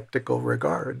of skeptical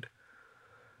regard,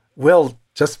 well,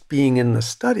 just being in the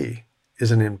study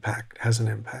has an impact.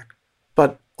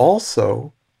 But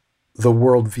also, the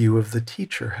worldview of the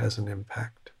teacher has an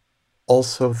impact.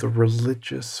 Also, the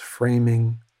religious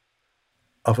framing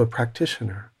of a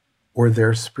practitioner or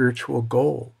their spiritual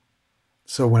goal.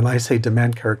 So when I say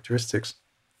demand characteristics,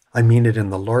 I mean it in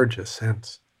the largest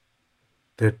sense.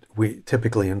 That we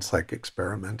typically in psych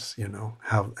experiments,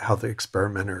 how the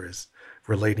experimenter is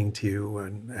relating to you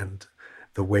and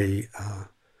the way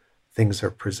things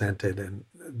are presented, and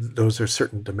those are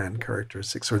certain demand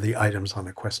characteristics, or the items on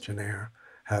a questionnaire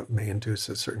may induce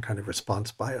a certain kind of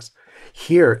response bias.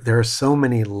 Here, there are so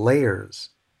many layers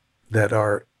that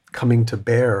are coming to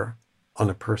bear on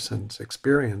a person's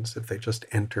experience if they just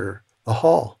enter the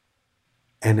hall.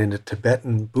 And in a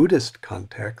Tibetan Buddhist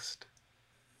context,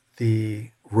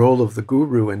 the role of the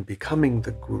guru and becoming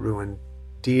the guru and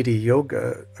deity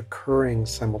yoga occurring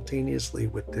simultaneously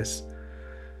with this,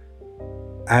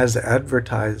 as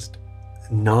advertised,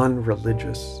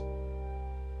 non-religious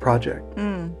project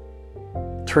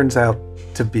turns out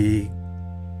to be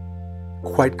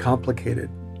quite complicated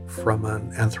from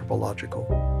an anthropological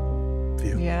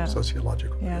view,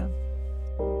 sociological view.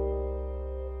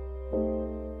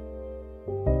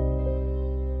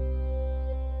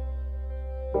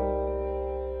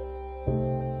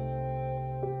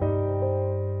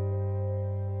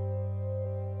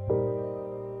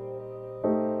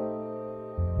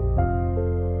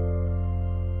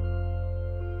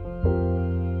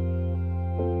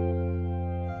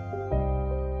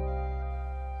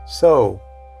 So,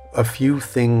 a few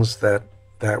things that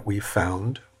we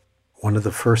found. One of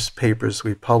the first papers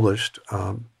we published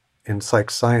in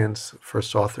Psych Science,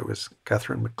 first author was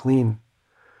Catherine McLean,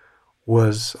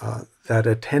 was that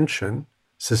attention,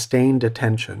 sustained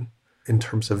attention in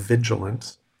terms of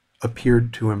vigilance,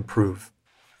 appeared to improve,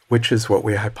 which is what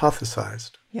we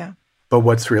hypothesized. Yeah. But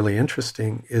what's really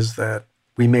interesting is that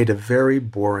we made a very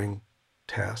boring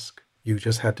task. You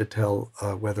just had to tell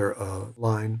whether a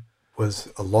line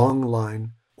was a long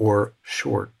line or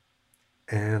short.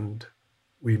 And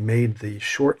we made the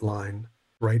short line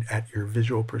right at your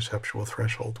visual perceptual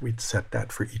threshold. We'd set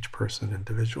that for each person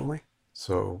individually.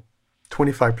 So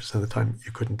 25% of the time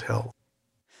you couldn't tell.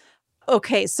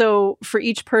 Okay, so for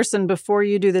each person, before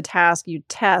you do the task, you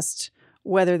test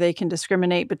whether they can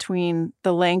discriminate between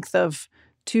the length of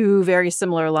two very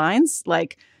similar lines.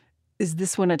 Like, is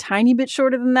this one a tiny bit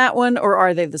shorter than that one, or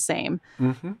are they the same?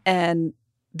 Mm-hmm. And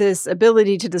this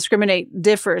ability to discriminate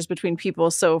differs between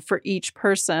people. So for each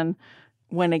person,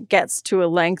 when it gets to a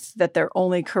length that they're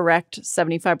only correct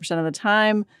 75% of the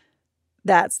time,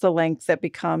 that's the length that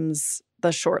becomes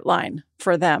the short line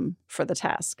for them for the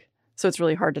task. So it's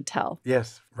really hard to tell.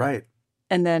 Yes, right.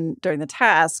 And then during the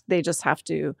task, they just have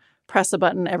to press a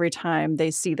button every time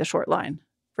they see the short line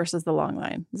versus the long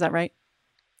line. Is that right?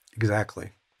 Exactly.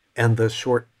 And the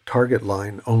short target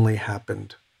line only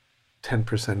happened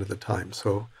 10% of the time.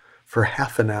 So for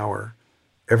half an hour,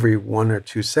 every 1 or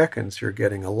 2 seconds, you're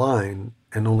getting a line,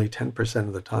 and only 10%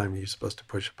 of the time you're supposed to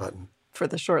push a button. For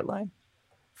the short line.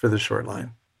 For the short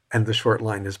line. And the short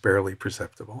line is barely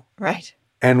perceptible. Right.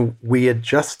 And we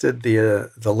adjusted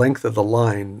the length of the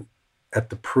line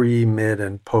at the pre, mid,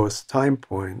 and post time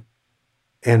point.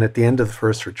 And at the end of the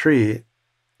first retreat,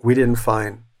 we didn't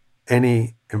find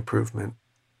any improvement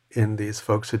in these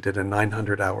folks who did a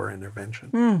 900-hour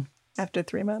intervention. After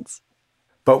 3 months.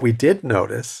 But we did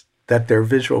notice that their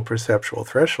visual perceptual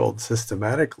threshold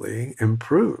systematically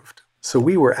improved. So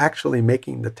we were actually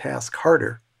making the task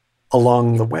harder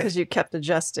along the way. Because you kept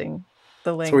adjusting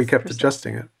the length. So we kept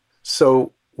adjusting it.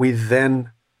 So we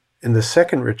then, in the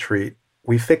second retreat,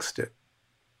 we fixed it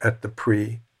at the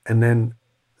pre. And then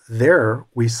there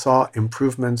we saw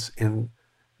improvements in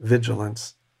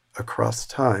vigilance across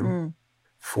time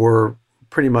for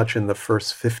pretty much in the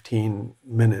first 15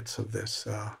 minutes of this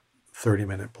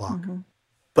 30-minute block. Mm-hmm.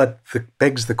 But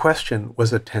begs the question,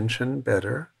 was attention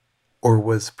better or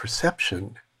was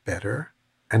perception better?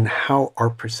 And how are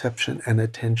perception and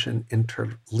attention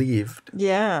interleaved?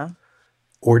 Yeah.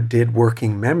 Or did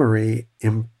working memory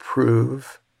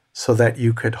improve so that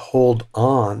you could hold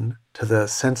on to the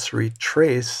sensory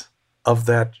trace of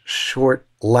that short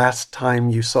last time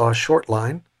you saw a short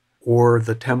line, or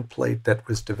the template that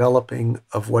was developing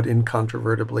of what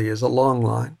incontrovertibly is a long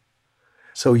line?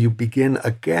 So you begin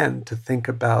again to think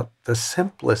about the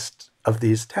simplest of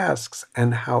these tasks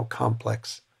and how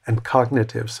complex and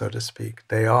cognitive, so to speak,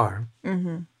 they are.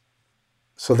 Mm-hmm.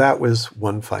 So that was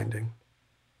one finding.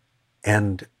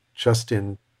 And just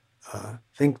in, I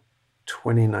think,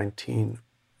 2019,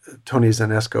 Tony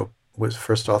Zanesco was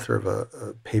first author of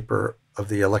a paper of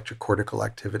the electrocortical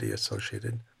activity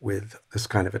associated with this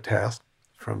kind of a task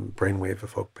from brainwave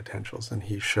evoked potentials. And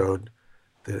he showed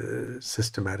the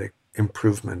systematic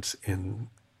improvements in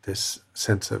this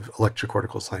sense of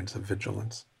electrocortical signs of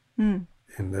vigilance in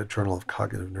the Journal of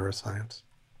Cognitive Neuroscience.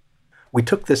 We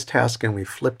took this task and we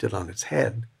flipped it on its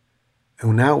head.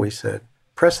 And now we said,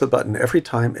 press the button every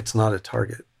time it's not a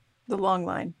target. The long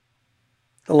line.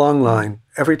 The long line.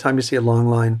 Every time you see a long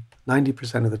line,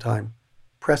 90% of the time,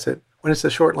 press it. When it's a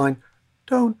short line,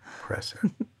 don't press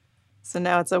it. So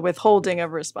now it's a withholding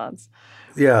of response.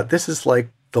 Yeah, this is like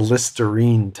the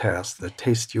Listerine task, the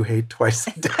taste you hate twice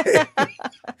a day.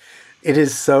 It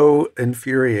is so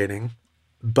infuriating.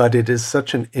 But it is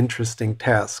such an interesting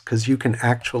task because you can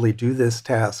actually do this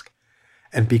task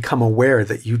and become aware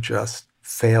that you just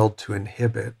failed to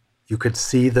inhibit. You could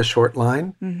see the short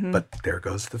line, but there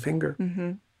goes the finger.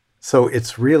 So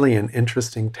it's really an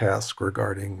interesting task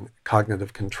regarding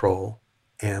cognitive control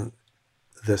and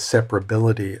the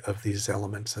separability of these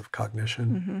elements of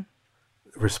cognition,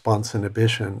 response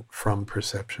inhibition from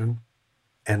perception,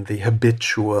 and the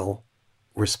habitual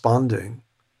responding.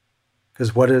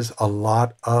 Because what is a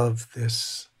lot of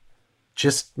this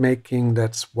just making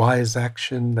that's wise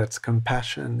action, that's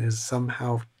compassion, is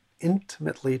somehow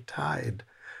intimately tied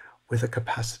with a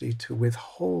capacity to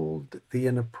withhold the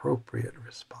inappropriate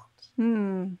response.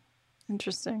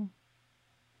 Interesting.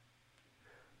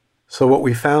 So what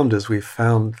we found is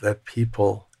that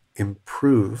people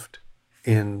improved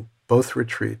in both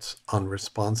retreats on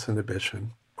response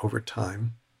inhibition over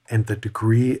time, and the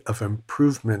degree of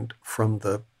improvement from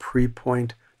the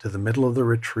pre-point to the middle of the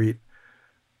retreat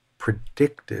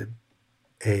predicted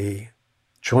a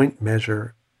joint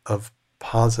measure of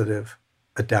positive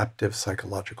adaptive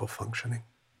psychological functioning.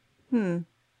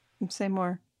 Say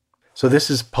more. So this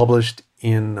is published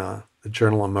in the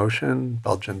journal Emotion.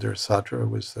 Baljinder Sadra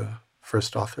was the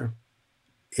first author.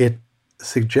 It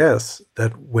suggests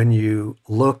that when you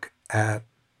look at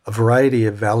a variety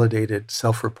of validated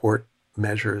self-report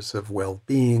measures of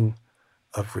well-being,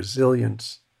 of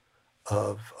resilience,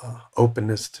 of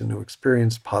openness to new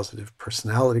experience, positive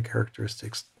personality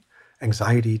characteristics,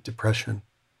 anxiety, depression,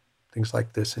 things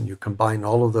like this, and you combine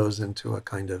all of those into a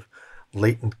kind of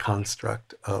latent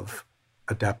construct of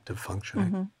adaptive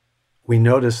functioning. We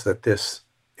notice that this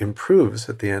improves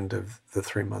at the end of the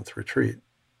 3-month retreat.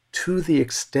 To the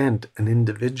extent an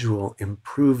individual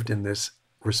improved in this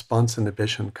response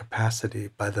inhibition capacity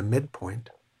by the midpoint,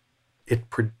 it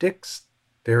predicts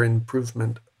their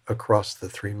improvement across the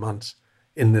 3 months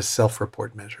in this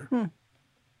self-report measure.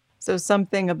 So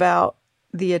something about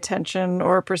the attention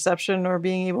or perception or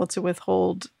being able to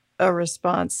withhold a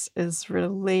response is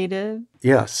related?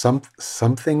 Yeah,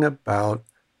 something about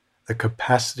the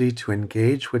capacity to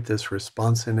engage with this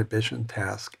response inhibition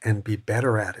task and be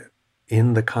better at it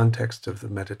in the context of the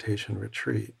meditation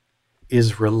retreat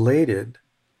is related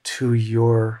to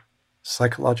your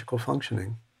psychological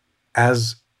functioning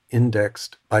as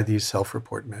indexed by these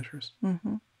self-report measures.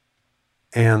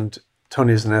 And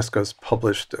Tony Zaneskos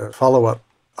published a follow-up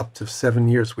up to 7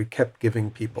 years. We kept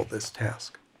giving people this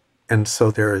task. And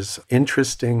so there is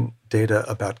interesting data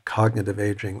about cognitive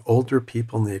aging. Older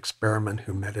people in the experiment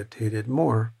who meditated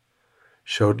more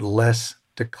showed less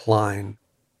decline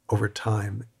over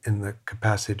time in the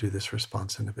capacity to do this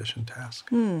response inhibition task.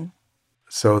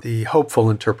 So the hopeful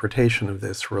interpretation of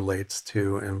this relates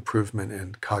to improvement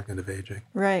in cognitive aging.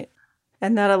 Right.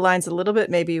 And that aligns a little bit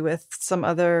maybe with some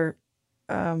other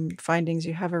findings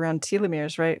you have around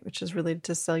telomeres, right? Which is related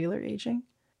to cellular aging.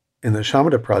 In the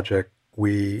Shamatha project,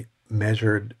 we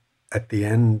measured at the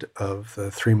end of the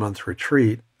 3-month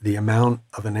retreat the amount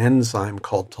of an enzyme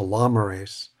called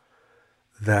telomerase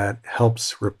that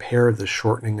helps repair the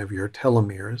shortening of your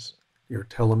telomeres. Your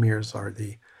telomeres are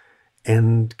the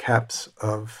end caps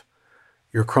of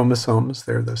your chromosomes.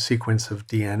 They're the sequence of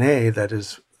DNA that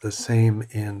is the same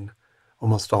in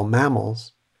almost all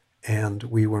mammals. And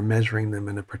we were measuring them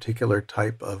in a particular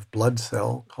type of blood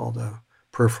cell called a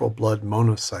peripheral blood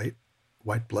monocyte,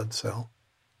 white blood cell.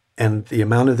 And the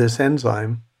amount of this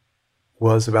enzyme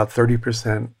was about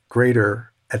 30%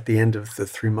 greater at the end of the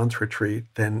 3-month retreat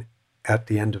than at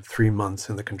the end of 3 months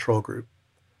in the control group.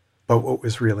 But what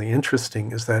was really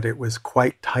interesting is that it was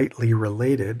quite tightly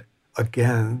related,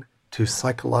 again, to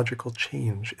psychological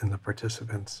change in the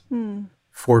participants.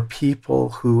 For people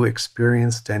who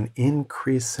experienced an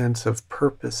increased sense of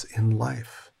purpose in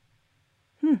life.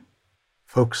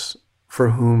 Folks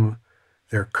for whom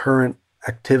their current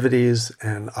activities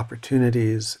and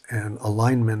opportunities and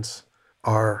alignments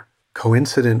are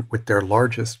coincident with their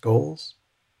largest goals.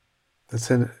 That's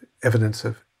an evidence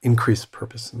of increased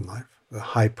purpose in life, the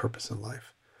high purpose in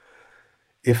life.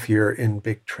 If you're in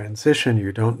big transition,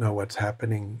 you don't know what's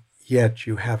happening yet,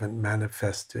 you haven't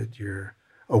manifested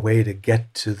a way to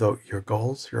get to your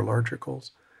goals, your larger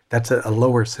goals, that's a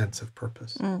lower sense of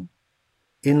purpose.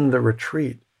 In the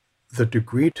retreat, the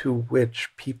degree to which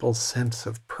people's sense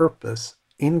of purpose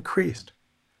increased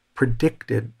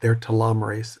predicted their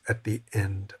telomerase at the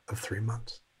end of 3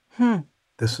 months.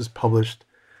 This was published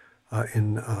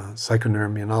in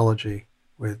Psychoneuroimmunology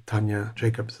with Tanya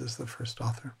Jacobs as the first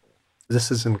author.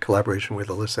 This is in collaboration with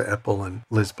Alyssa Eppel and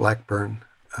Liz Blackburn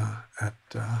at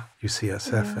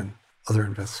UCSF and other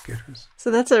investigators. So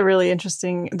that's a really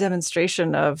interesting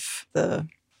demonstration of the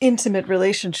intimate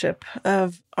relationship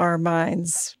of our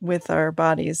minds with our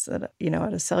bodies at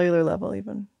a cellular level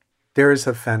even. There is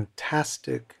a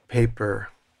fantastic paper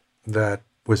that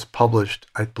was published,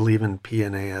 I believe, in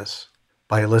PNAS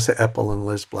by Alyssa Eppel and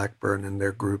Liz Blackburn and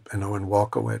their group and Owen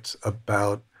Walkowitz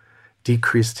about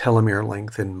decreased telomere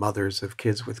length in mothers of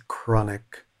kids with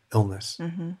chronic illness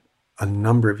a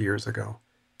number of years ago.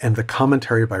 And the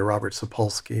commentary by Robert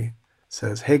Sapolsky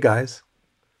says, hey guys,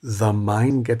 the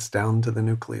mind gets down to the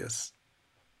nucleus.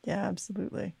 Yeah,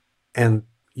 absolutely. And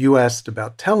you asked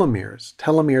about telomeres.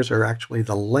 Telomeres are actually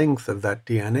the length of that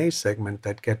DNA segment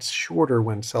that gets shorter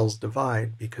when cells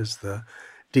divide because the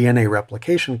DNA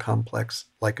replication complex,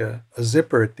 like a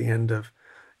zipper at the end of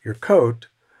your coat,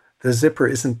 the zipper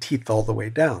isn't teethed all the way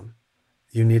down.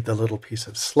 You need the little piece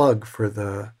of slug for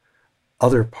the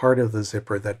other part of the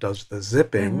zipper that does the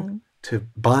zipping to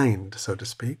bind, so to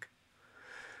speak.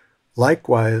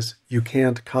 Likewise, you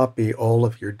can't copy all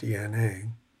of your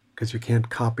DNA because you can't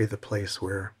copy the place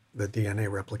where the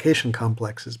DNA replication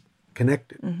complex is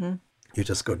connected. You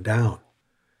just go down.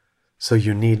 So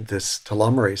you need this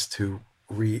telomerase to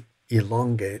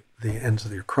re-elongate the ends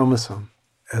of your chromosome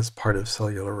as part of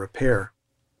cellular repair.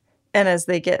 And as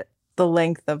they get the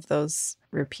length of those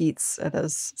repeats,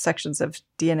 those sections of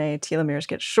DNA telomeres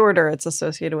get shorter, it's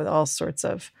associated with all sorts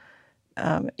of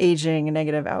aging,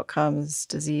 negative outcomes,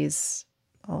 disease,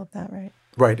 all of that, right?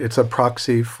 Right. It's a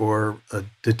proxy for a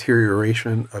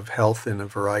deterioration of health in a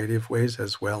variety of ways,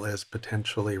 as well as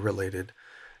potentially related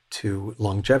to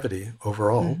longevity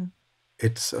overall.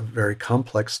 It's a very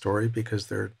complex story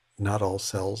because not all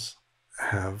cells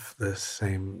have the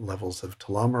same levels of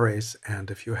telomerase.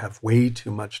 And if you have way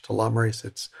too much telomerase,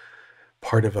 it's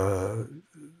part of a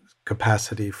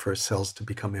capacity for cells to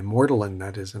become immortal, and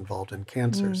that is involved in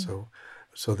cancer.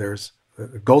 So there's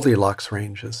Goldilocks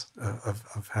ranges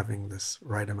of having this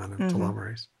right amount of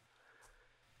telomerase.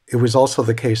 It was also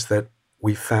the case that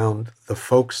we found the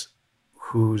folks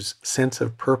whose sense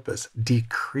of purpose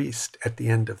decreased at the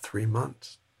end of 3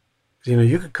 months.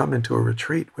 You could come into a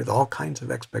retreat with all kinds of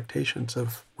expectations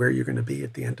of where you're going to be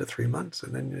at the end of 3 months.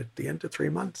 And then at the end of 3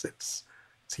 months, it's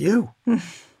you.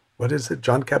 What is it?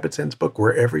 Jon Kabat-Zinn's book,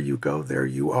 Wherever You Go, There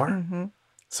You Are.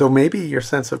 So maybe your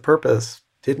sense of purpose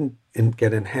didn't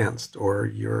get enhanced, or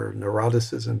your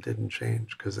neuroticism didn't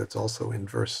change, because it's also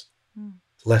inverse.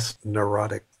 Less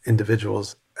neurotic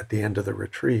individuals at the end of the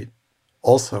retreat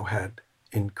also had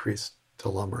increased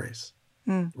telomerase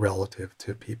relative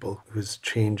to people whose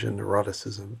change in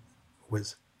neuroticism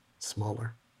was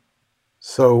smaller.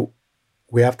 So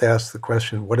we have to ask the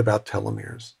question, what about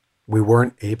telomeres? We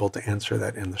weren't able to answer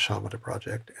that in the Shamatha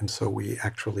project, and so we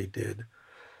actually did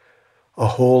a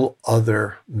whole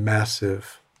other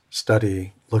massive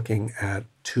study looking at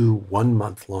 2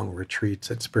 one-month-long retreats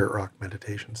at Spirit Rock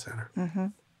Meditation Center.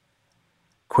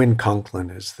 Quinn Conklin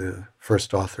is the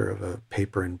first author of a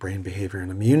paper in Brain Behavior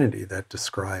and Immunity that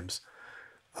describes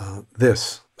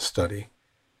this study.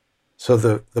 So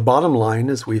the bottom line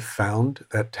is we found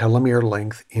that telomere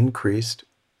length increased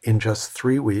in just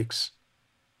 3 weeks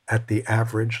at the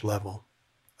average level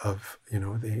of,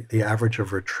 the average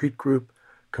of retreat group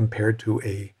compared to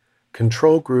a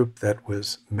control group that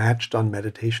was matched on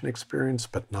meditation experience,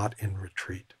 but not in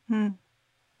retreat.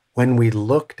 When we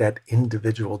looked at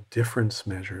individual difference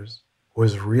measures, what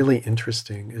was really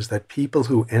interesting is that people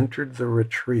who entered the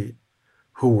retreat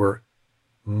who were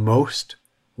most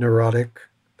neurotic,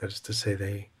 that is to say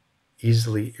they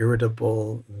easily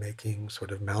irritable, making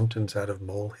sort of mountains out of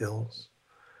molehills,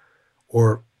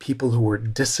 or people who were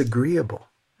disagreeable,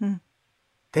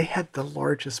 they had the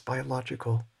largest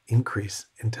biological increase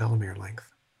in telomere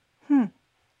length.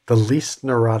 The least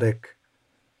neurotic,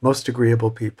 most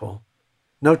agreeable people,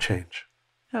 no change.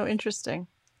 Oh, interesting.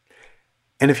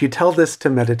 And if you tell this to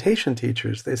meditation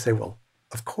teachers, they say, well,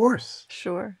 of course.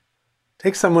 Sure.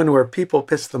 Take someone where people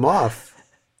piss them off,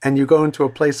 and you go into a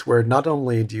place where not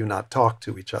only do you not talk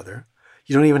to each other,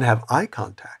 you don't even have eye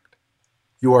contact.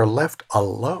 You are left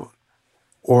alone.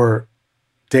 Or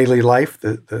daily life,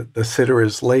 the sitter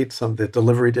is late, the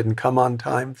delivery didn't come on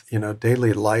time,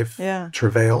 daily life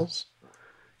travails.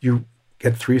 You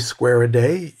get 3 square a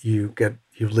day, you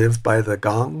live by the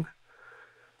gong,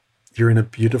 you're in a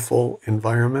beautiful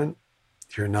environment,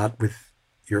 you're not with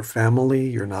your family,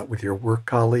 you're not with your work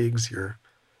colleagues, you're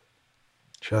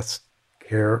just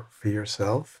care for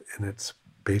yourself and its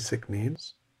basic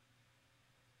needs.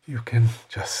 You can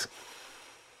just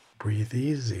breathe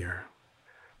easier.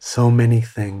 So many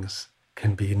things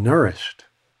can be nourished.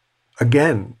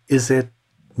 Again, is it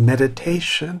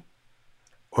meditation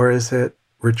or is it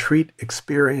retreat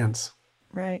experience?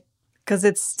 Right. Because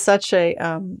it's such a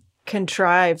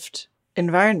contrived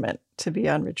environment to be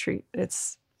on retreat.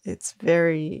 It's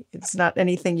not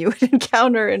anything you would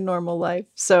encounter in normal life.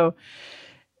 So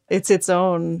it's its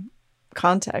own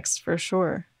context for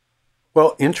sure.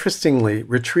 Well, interestingly,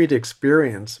 retreat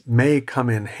experience may come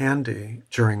in handy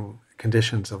during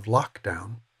conditions of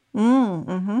lockdown.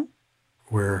 Mm-hmm.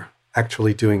 We're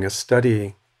actually doing a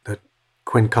study that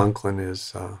Quinn Conklin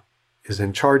is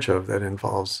in charge of that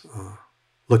involves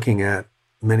looking at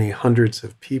many hundreds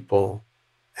of people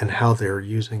and how they're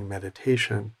using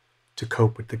meditation to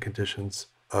cope with the conditions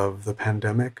of the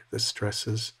pandemic, the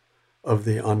stresses of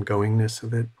the ongoingness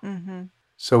of it. Mm-hmm.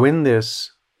 So in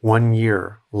this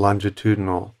 1-year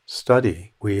longitudinal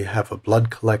study, we have a blood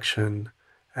collection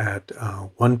at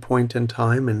one point in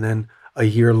time, and then a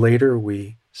year later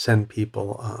we send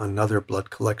people another blood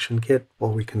collection kit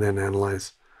where we can then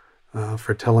analyze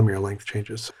for telomere length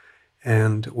changes.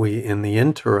 And we, in the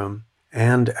interim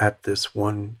and at this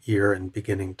 1 year and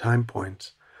beginning time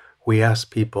points, we ask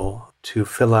people to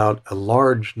fill out a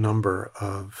large number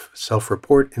of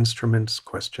self-report instruments,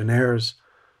 questionnaires,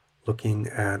 looking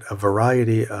at a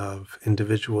variety of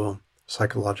individual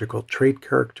psychological trait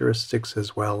characteristics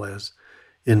as well as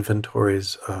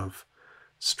inventories of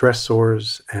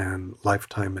stressors and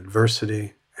lifetime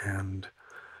adversity and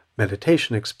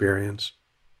meditation experience.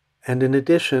 And in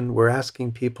addition, we're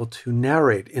asking people to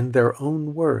narrate in their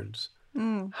own words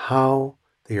how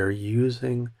they are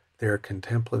using their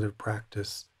contemplative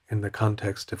practice in the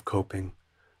context of coping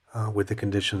with the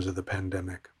conditions of the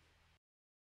pandemic.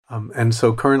 And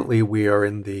so currently we are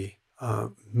in the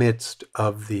midst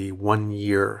of the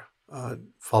 1-year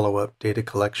follow-up data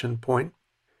collection point.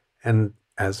 And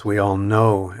as we all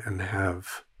know and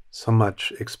have so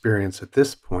much experience at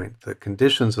this point, the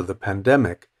conditions of the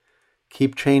pandemic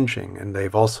keep changing, and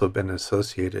they've also been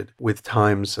associated with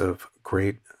times of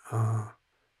great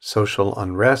social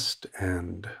unrest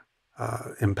and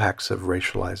impacts of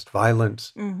racialized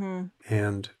violence. Mm-hmm.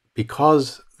 And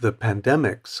because the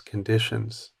pandemic's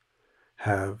conditions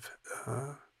have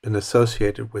been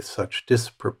associated with such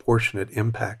disproportionate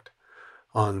impact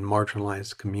on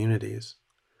marginalized communities,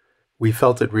 we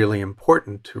felt it really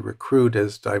important to recruit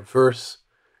as diverse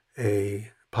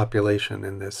a population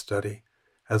in this study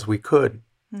as we could.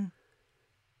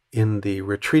 In the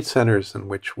retreat centers in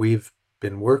which we've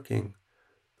been working,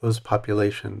 those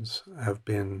populations have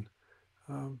been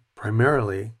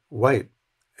primarily white,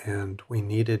 and we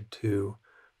needed to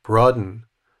broaden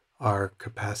our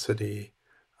capacity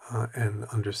and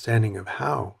understanding of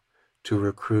how to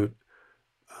recruit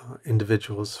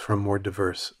individuals from more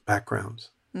diverse backgrounds.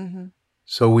 Mm-hmm.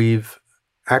 So we've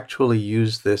actually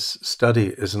used this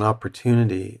study as an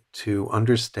opportunity to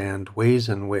understand ways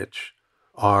in which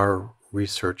our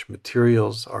research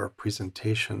materials, our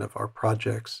presentation of our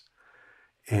projects,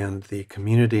 and the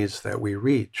communities that we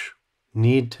reach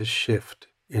need to shift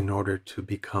in order to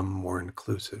become more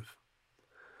inclusive.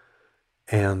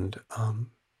 And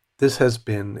this has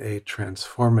been a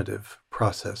transformative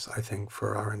process, I think,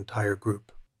 for our entire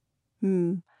group.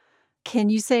 Can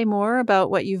you say more about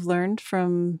what you've learned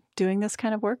from doing this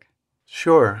kind of work?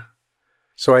 Sure.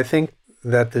 So I think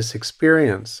that this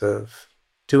experience of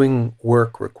doing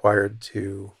work required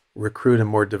to recruit a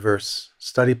more diverse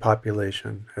study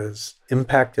population has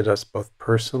impacted us both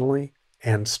personally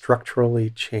and structurally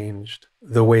changed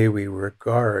the way we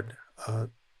regard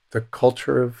the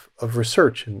culture of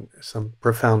research in some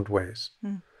profound ways.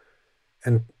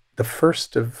 And the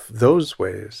first of those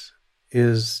ways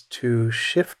is to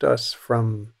shift us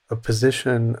from a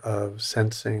position of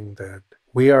sensing that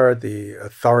we are the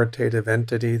authoritative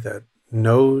entity that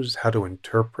knows how to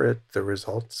interpret the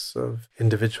results of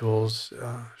individuals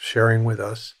sharing with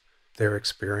us their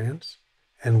experience.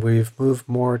 And we've moved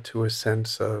more to a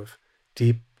sense of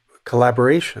deep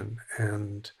collaboration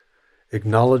and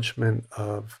acknowledgement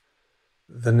of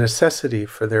the necessity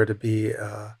for there to be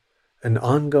an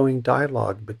ongoing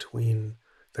dialogue between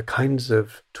the kinds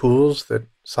of tools that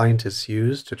scientists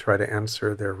use to try to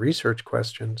answer their research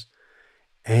questions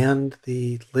and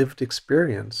the lived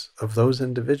experience of those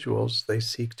individuals they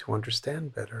seek to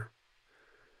understand better.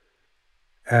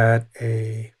 At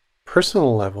a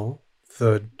personal level,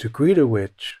 the degree to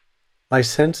which my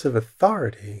sense of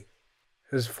authority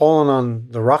has fallen on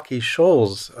the rocky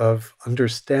shoals of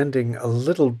understanding a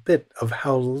little bit of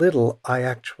how little I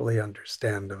actually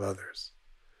understand of others.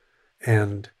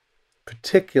 And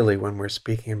particularly when we're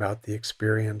speaking about the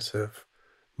experience of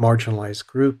marginalized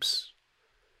groups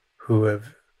who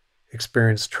have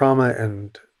experienced trauma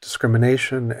and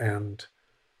discrimination and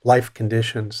life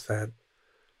conditions that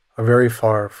are very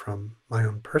far from my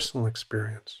own personal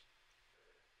experience.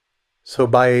 So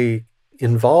by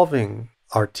involving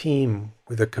our team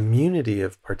with a community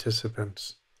of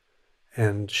participants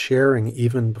and sharing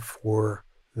even before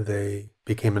they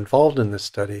became involved in the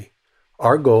study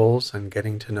our goals and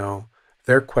getting to know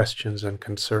their questions and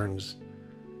concerns,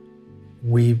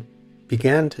 we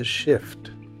began to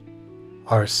shift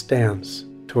our stance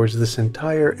towards this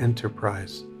entire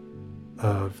enterprise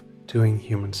of doing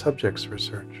human subjects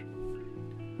research,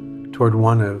 toward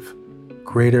one of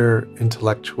greater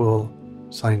intellectual,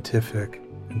 scientific,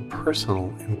 and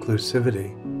personal inclusivity,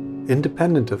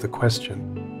 independent of the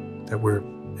question that we're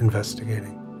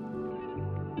investigating.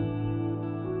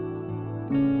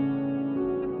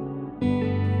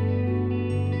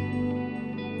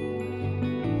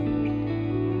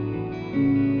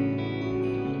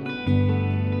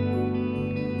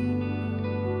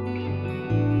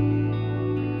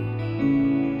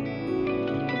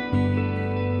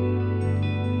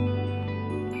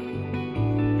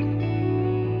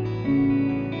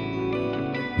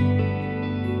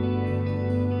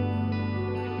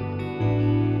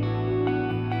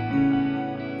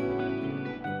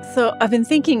 So I've been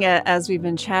thinking as we've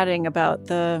been chatting about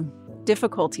the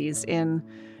difficulties in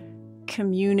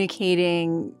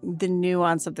communicating the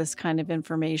nuance of this kind of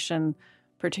information,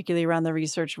 particularly around the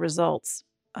research results,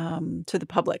 to the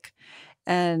public.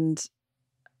 And,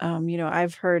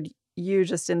 I've heard you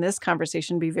just in this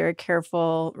conversation be very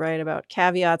careful, right, about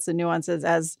caveats and nuances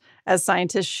as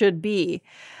scientists should be.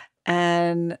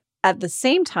 And at the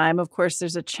same time, of course,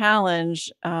 there's a challenge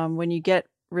when you get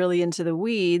really into the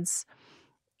weeds,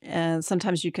 and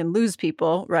sometimes you can lose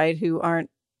people, right, who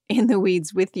aren't in the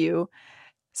weeds with you.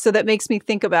 So that makes me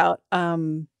think about,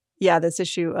 this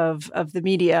issue of the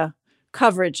media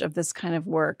coverage of this kind of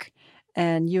work.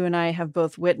 And you and I have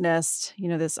both witnessed,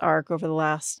 this arc over the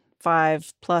last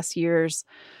 5+ years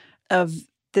of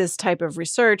this type of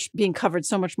research being covered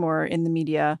so much more in the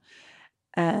media.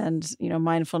 And,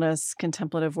 mindfulness,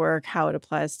 contemplative work, how it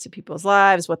applies to people's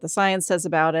lives, what the science says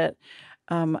about it.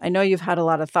 I know you've had a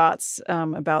lot of thoughts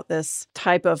about this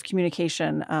type of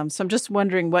communication. So I'm just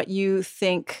wondering what you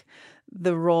think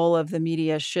the role of the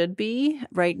media should be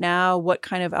right now. What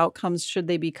kind of outcomes should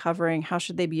they be covering? How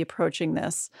should they be approaching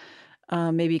this,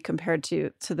 maybe compared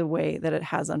to the way that it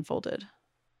has unfolded?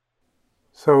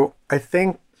 So I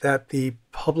think that the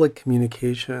public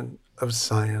communication of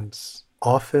science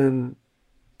often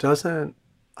doesn't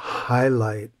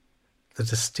highlight the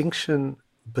distinction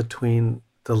between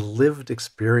the lived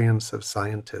experience of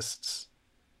scientists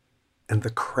and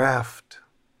the craft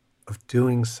of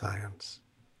doing science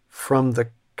from the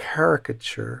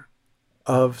caricature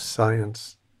of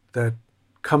science that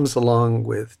comes along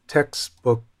with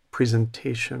textbook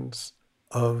presentations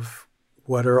of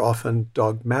what are often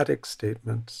dogmatic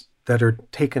statements that are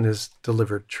taken as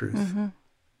delivered truth. Mm-hmm.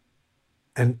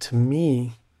 And to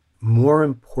me, more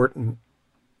important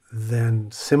than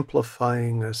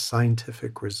simplifying a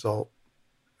scientific result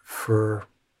for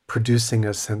producing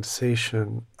a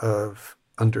sensation of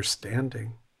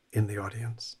understanding in the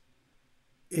audience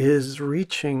is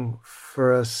reaching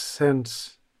for a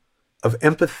sense of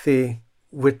empathy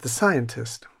with the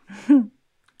scientist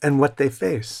and what they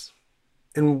face.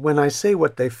 And when I say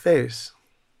what they face,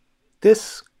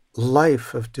 this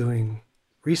life of doing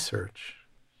research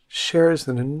shares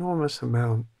an enormous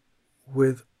amount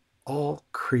with all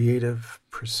creative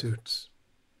pursuits,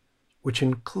 which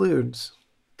includes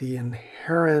the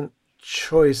inherent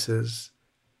choices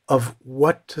of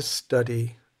what to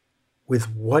study,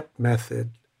 with what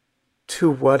method, to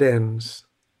what ends,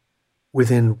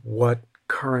 within what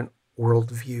current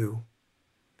worldview.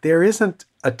 There isn't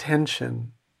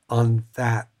attention on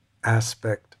that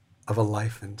aspect of a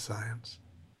life in science.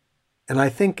 And I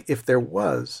think if there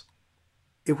was,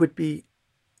 it would be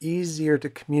easier to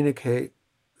communicate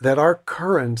that our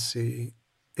currency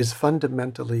is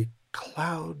fundamentally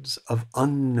clouds of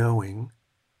unknowing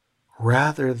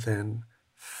rather than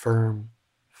firm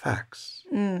facts,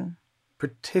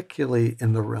 particularly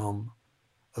in the realm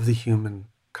of the human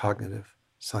cognitive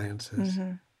sciences,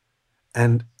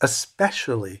 and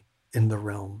especially in the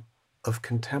realm of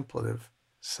contemplative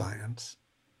science,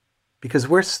 because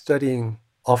we're studying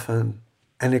often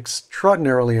an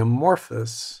extraordinarily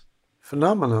amorphous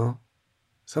phenomena.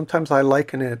 Sometimes I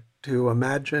liken it to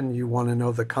imagine you want to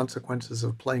know the consequences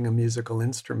of playing a musical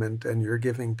instrument and you're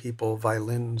giving people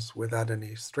violins without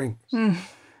any strings. And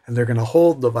they're going to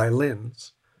hold the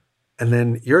violins. And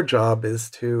then your job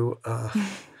is to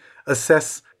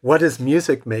assess what is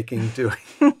music making doing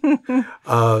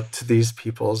to these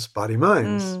people's body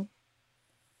minds.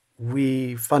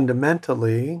 We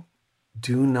fundamentally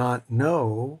do not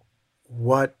know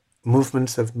what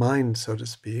movements of mind, so to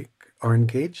speak, are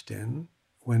engaged in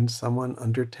when someone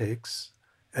undertakes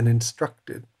an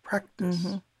instructed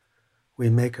practice. We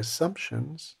make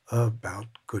assumptions about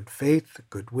good faith,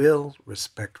 goodwill,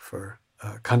 respect for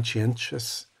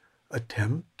conscientious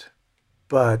attempt,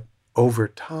 but over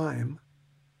time,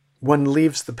 one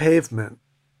leaves the pavement.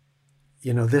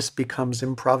 This becomes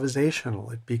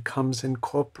improvisational. It becomes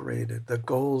incorporated. The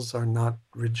goals are not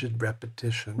rigid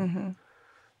repetition,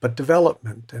 but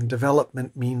development. And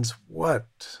development means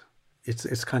what?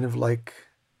 It's kind of like,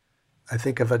 I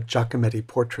think of a Giacometti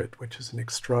portrait, which is an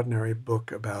extraordinary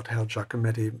book about how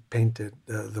Giacometti painted.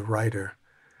 The writer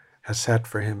has sat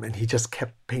for him, and he just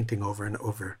kept painting over and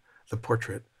over the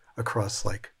portrait across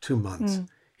like 2 months.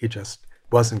 He just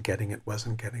wasn't getting it.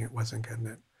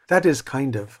 That is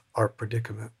kind of our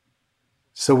predicament.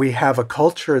 So we have a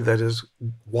culture that is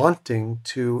wanting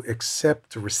to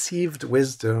accept received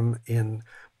wisdom in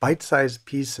bite-sized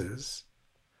pieces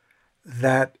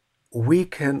that we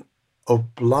can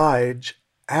oblige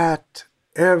at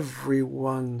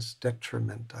everyone's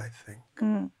detriment, I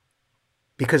think.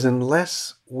 Because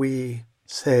unless we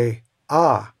say,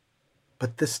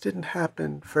 but this didn't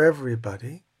happen for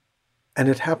everybody, and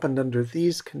it happened under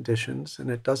these conditions, and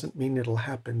it doesn't mean it'll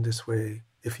happen this way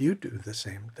if you do the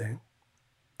same thing.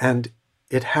 And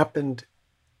it happened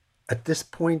at this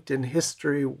point in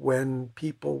history when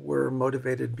people were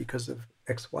motivated because of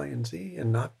X, Y, and Z,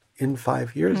 and not in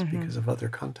 5 years because of other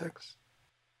contexts.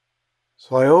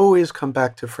 So I always come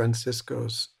back to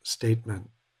Francisco's statement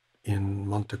in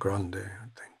Monte Grande, I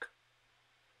think.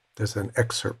 There's an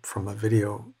excerpt from a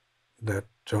video that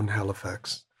Joan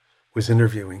Halifax was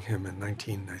interviewing him in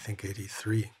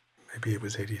 1983. Maybe it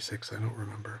was 86, I don't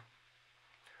remember.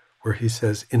 Where he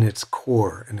says, in its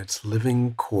core, in its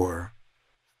living core,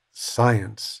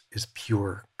 science is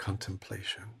pure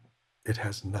contemplation. It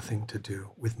has nothing to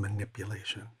do with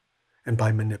manipulation. And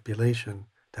by manipulation,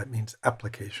 that means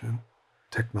application,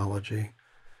 technology,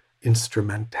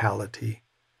 instrumentality.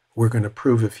 We're going to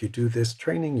prove if you do this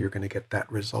training, you're going to get that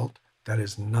result. That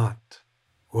is not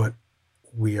what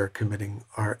we are committing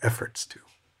our efforts to.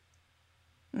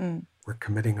 We're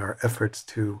committing our efforts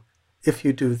to, if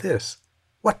you do this,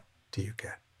 what do you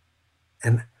get?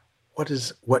 And what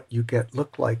does what you get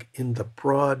look like in the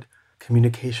broad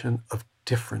communication of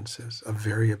differences, of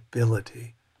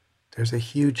variability? There's a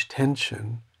huge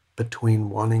tension between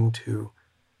wanting to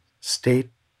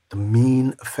state the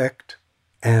mean effect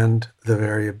and the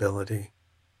variability.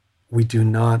 We do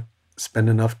not spend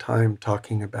enough time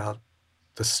talking about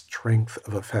the strength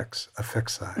of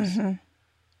effect size.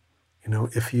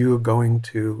 If you're going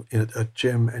to a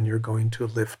gym and you're going to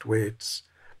lift weights,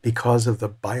 because of the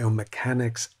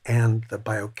biomechanics and the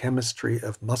biochemistry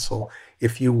of muscle,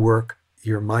 if you work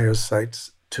your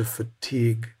myocytes to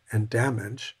fatigue and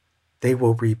damage, they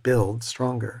will rebuild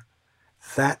stronger.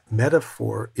 That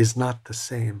metaphor is not the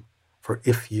same for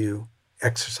if you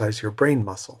exercise your brain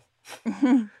muscle,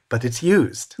 but it's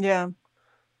used. Yeah.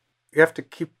 You have to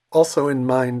keep also in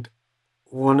mind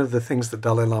one of the things the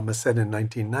Dalai Lama said in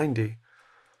 1990.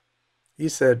 He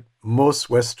said, most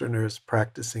Westerners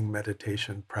practicing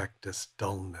meditation practice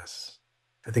dullness.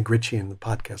 I think Richie in the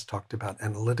podcast talked about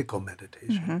analytical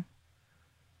meditation.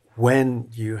 When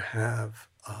you have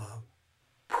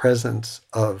presence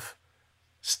of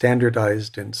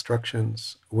standardized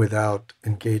instructions without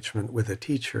engagement with a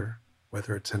teacher,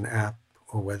 whether it's an app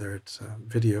or whether it's a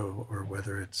video or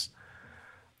whether it's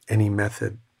any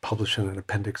method published in an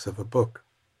appendix of a book,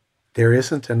 there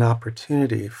isn't an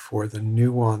opportunity for the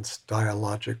nuanced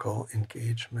dialogical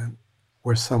engagement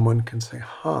where someone can say,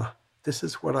 this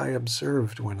is what I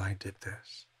observed when I did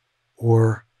this.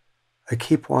 Or I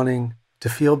keep wanting to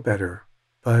feel better,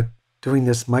 but doing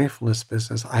this mindfulness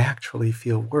business, I actually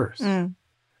feel worse.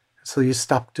 So you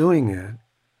stop doing it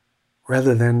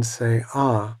rather than say,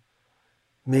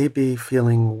 maybe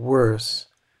feeling worse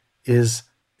is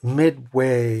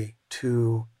midway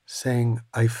to saying,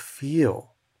 I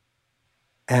feel.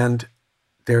 And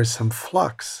there's some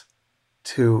flux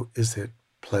to, is it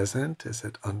pleasant? Is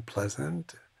it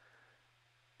unpleasant?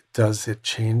 Does it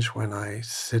change when I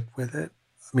sit with it?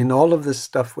 I mean, all of this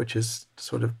stuff, which is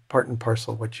sort of part and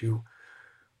parcel what you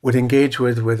would engage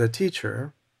with a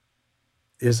teacher,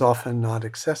 is often not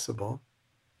accessible.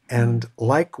 And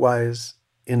likewise,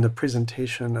 in the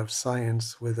presentation of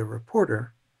science with a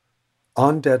reporter,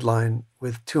 on deadline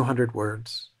with 200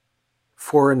 words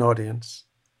for an audience,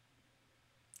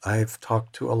 I've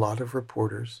talked to a lot of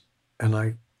reporters, and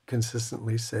I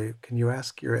consistently say, can you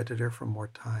ask your editor for more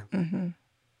time?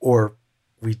 Or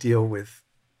we deal with,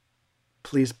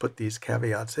 please put these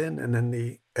caveats in, and then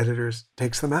the editor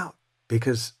takes them out,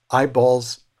 because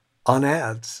eyeballs on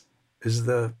ads is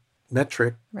the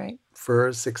metric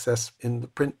for success in the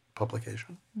print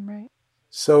publication. Right.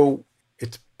 So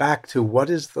it's back to what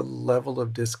is the level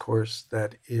of discourse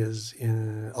that is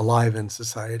alive in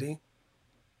society.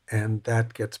 And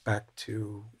that gets back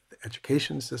to the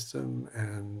education system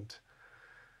and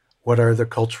what are the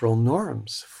cultural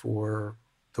norms for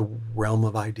the realm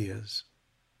of ideas.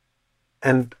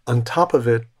 And on top of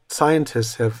it,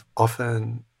 scientists have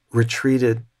often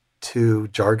retreated to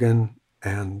jargon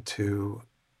and to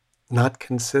not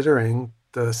considering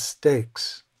the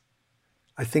stakes.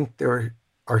 I think there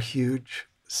are huge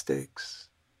stakes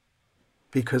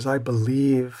because I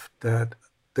believe that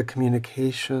the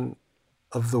communication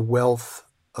of the wealth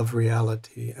of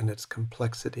reality and its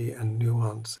complexity and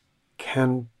nuance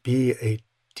can be a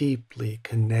deeply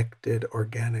connected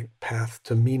organic path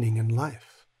to meaning in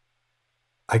life.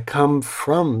 I come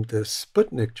from the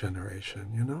Sputnik generation,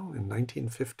 in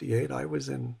 1958 I was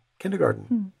in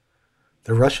kindergarten.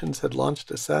 The Russians had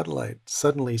launched a satellite.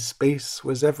 Suddenly space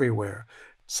was everywhere.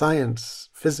 Science,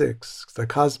 physics, the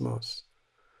cosmos.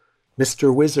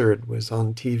 Mr. Wizard was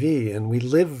on TV, and we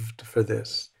lived for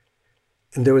this.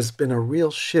 And there has been a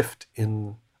real shift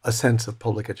in a sense of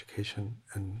public education.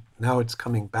 And now it's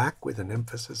coming back with an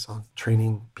emphasis on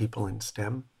training people in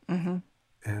STEM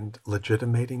and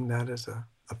legitimating that as a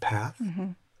path.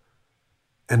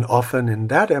 And often in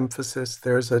that emphasis,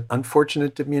 there's an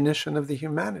unfortunate diminution of the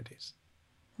humanities.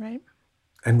 Right.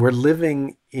 And we're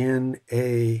living in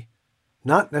a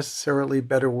not necessarily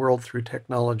better world through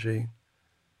technology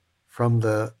from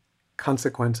the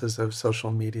consequences of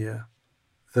social media.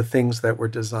 The things that were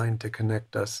designed to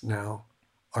connect us now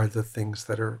are the things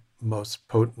that are most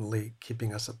potently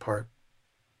keeping us apart.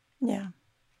 Yeah.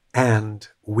 And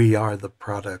we are the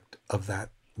product of that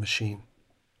machine,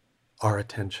 our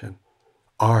attention,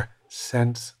 our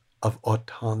sense of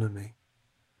autonomy.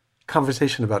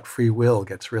 Conversation about free will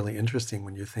gets really interesting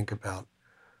when you think about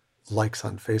likes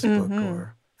on Facebook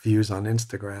or views on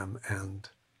Instagram and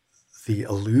the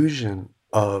illusion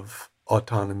of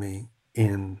autonomy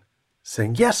in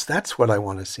saying, yes, that's what I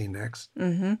want to see next,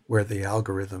 where the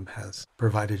algorithm has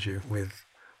provided you with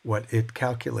what it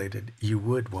calculated you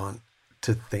would want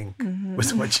to think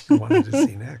was what you wanted to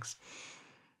see next.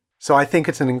 So I think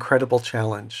it's an incredible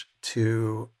challenge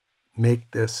to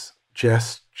make this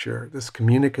gesture, this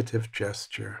communicative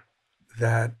gesture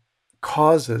that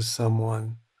causes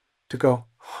someone to go,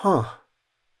 I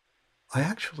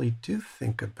actually do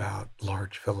think about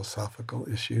large philosophical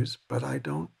issues, but I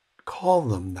don't call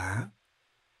them that.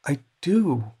 I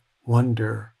do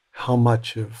wonder how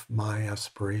much of my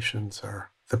aspirations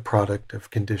are the product of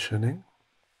conditioning.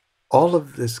 All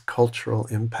of this cultural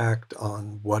impact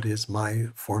on what is my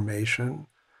formation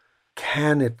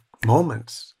can at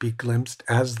moments be glimpsed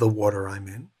as the water I'm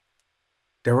in.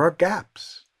 There are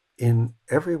gaps in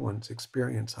everyone's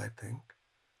experience, I think,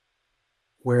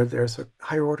 where there's a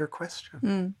higher order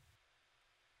question.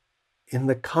 In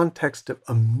the context of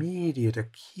immediate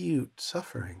acute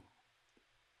suffering,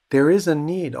 there is a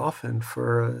need often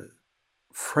for a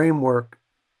framework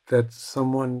that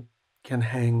someone can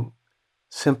hang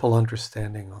simple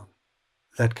understanding on,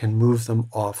 that can move them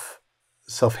off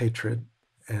self-hatred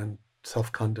and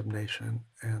self-condemnation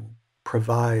and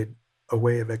provide a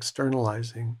way of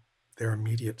externalizing their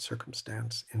immediate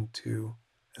circumstance into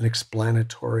an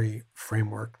explanatory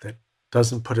framework that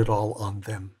doesn't put it all on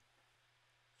them.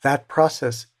 That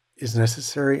process is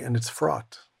necessary and it's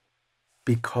fraught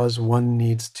because one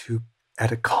needs to,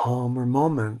 at a calmer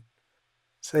moment,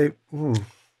 say,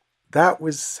 that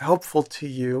was helpful to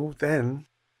you then.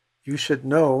 You should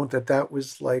know that that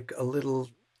was like a little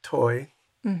toy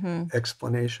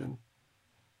explanation.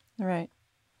 Right.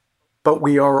 But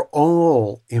we are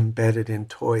all embedded in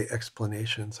toy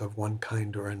explanations of one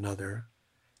kind or another.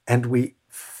 And we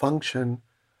function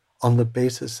on the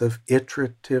basis of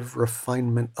iterative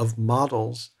refinement of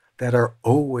models that are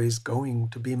always going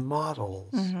to be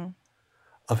models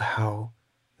of how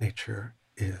nature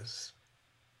is.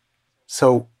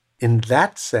 So in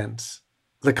that sense,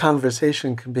 the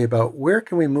conversation can be about where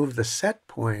can we move the set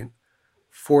point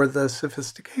for the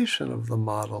sophistication of the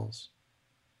models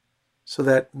so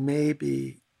that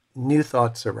maybe new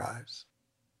thoughts arise.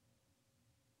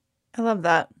 I love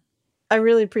that. I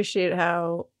really appreciate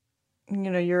how,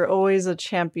 you're always a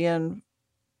champion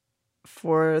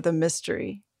for the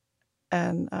mystery.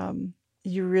 And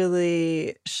you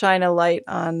really shine a light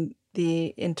on the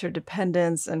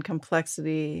interdependence and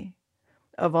complexity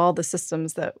of all the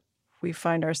systems that we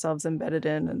find ourselves embedded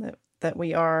in and that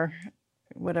we are,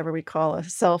 whatever we call a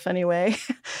self anyway.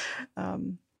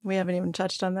 We haven't even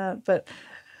touched on that. But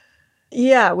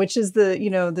Yeah, which is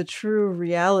the true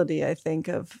reality, I think,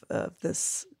 of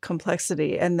this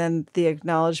complexity. And then the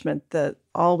acknowledgement that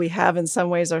all we have in some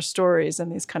ways are stories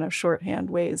and these kind of shorthand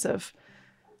ways of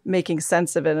making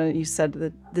sense of it. And you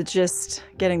said the gist,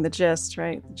 getting the gist,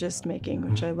 right? The gist making,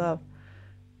 which I love.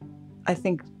 I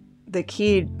think the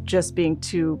key just being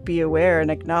to be aware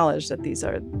and acknowledge that these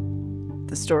are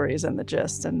the stories and the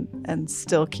gist, and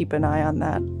still keep an eye on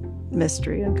that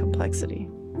mystery and complexity.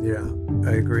 Yeah,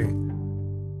 I agree.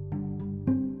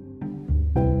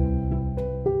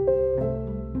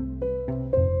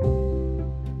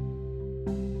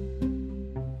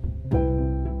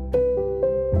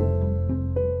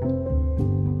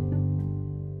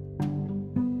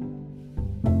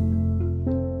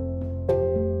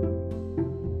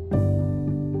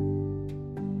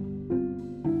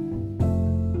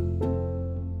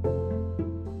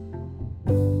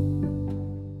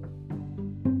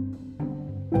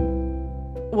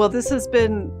 Well, this has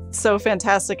been so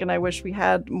fantastic, and I wish we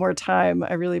had more time.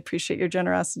 I really appreciate your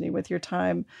generosity with your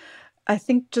time. I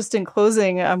think just in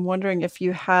closing, I'm wondering if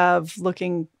you have,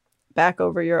 looking back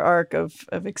over your arc of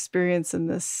experience in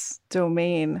this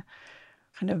domain,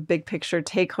 kind of big picture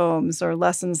take homes or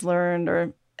lessons learned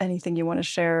or anything you want to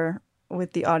share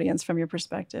with the audience from your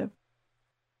perspective.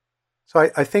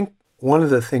 So I think one of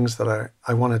the things that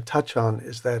I want to touch on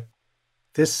is that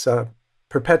this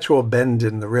perpetual bend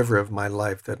in the river of my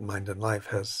life that Mind and Life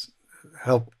has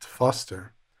helped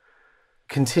foster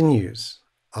continues.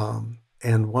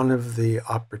 And one of the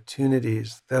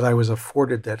opportunities that I was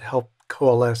afforded that helped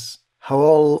coalesce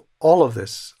how all of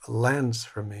this lands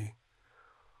for me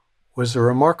was a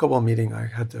remarkable meeting I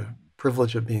had the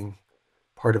privilege of being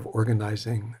part of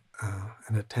organizing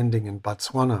and attending in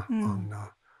Botswana on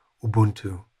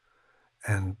Ubuntu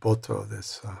and Boto,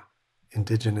 this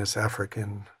indigenous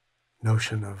African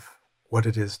notion of what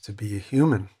it is to be a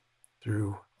human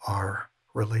through our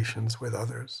relations with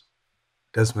others.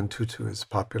 Desmond Tutu has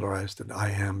popularized it,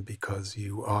 I am because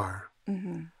you are.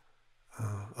 Mm-hmm.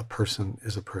 A person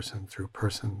is a person through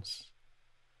persons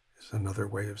is another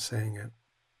way of saying it.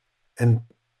 And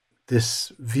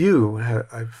this view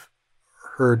I've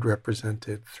heard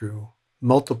represented through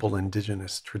multiple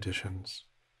indigenous traditions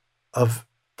of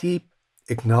deep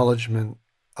acknowledgement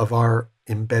of our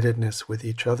embeddedness with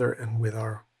each other and with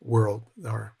our world,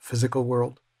 our physical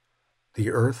world, the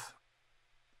earth.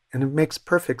 And it makes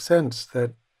perfect sense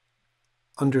that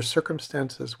under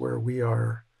circumstances where we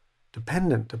are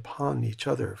dependent upon each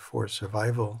other for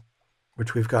survival,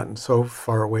 which we've gotten so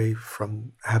far away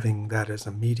from having that as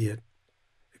immediate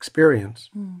experience,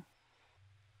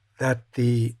 that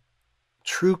the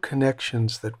true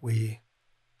connections that we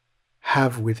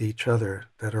have with each other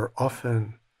that are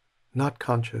often not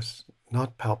conscious,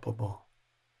 not palpable,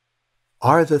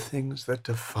 are the things that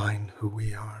define who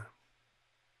we are.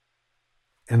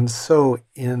 And so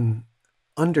in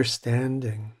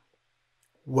understanding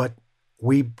what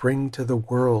we bring to the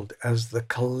world as the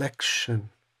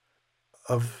collection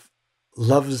of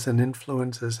loves and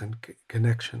influences and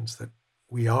connections that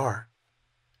we are,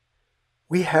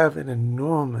 we have an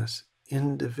enormous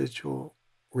individual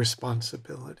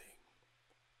responsibility.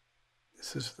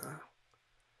 This is the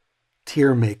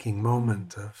tear-making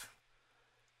moment of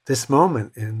this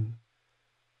moment in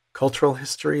cultural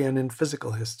history and in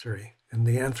physical history, in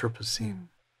the Anthropocene.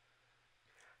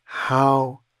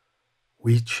 How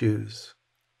we choose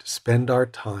to spend our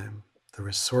time, the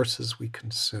resources we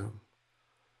consume.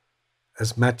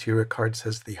 As Matthew Ricard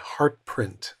says, the heart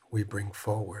print we bring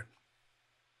forward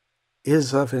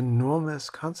is of enormous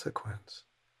consequence.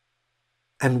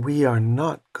 And we are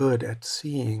not good at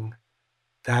seeing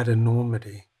that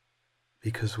enormity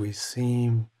because we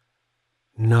seem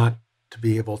not to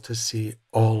be able to see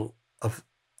all of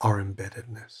our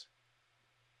embeddedness.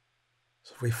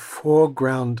 So if we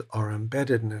foreground our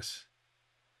embeddedness,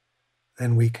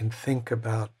 then we can think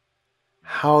about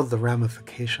how the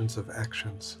ramifications of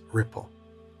actions ripple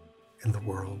in the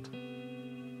world.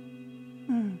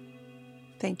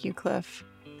 Thank you, Cliff.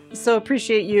 So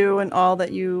appreciate you and all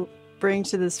that you bring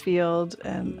to this field.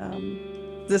 And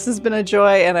this has been a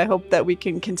joy, and I hope that we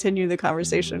can continue the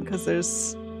conversation because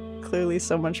there's clearly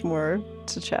so much more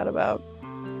to chat about.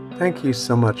 Thank you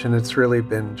so much. And it's really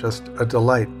been just a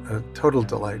delight, a total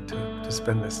delight to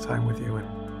spend this time with you and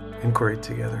inquiry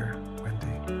together, Wendy.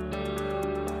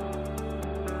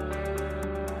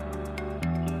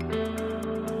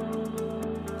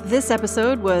 This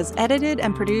episode was edited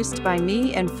and produced by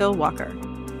me and Phil Walker.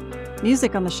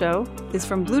 Music on the show is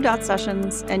from Blue Dot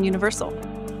Sessions and Universal.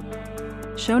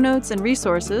 Show notes and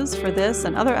resources for this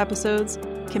and other episodes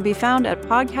can be found at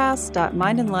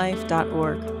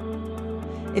podcast.mindandlife.org.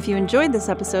 If you enjoyed this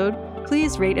episode,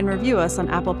 please rate and review us on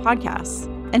Apple Podcasts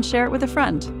and share it with a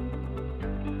friend.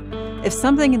 If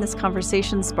something in this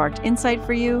conversation sparked insight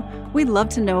for you, we'd love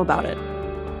to know about it.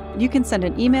 You can send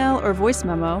an email or voice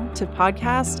memo to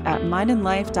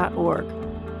podcast@mindandlife.org.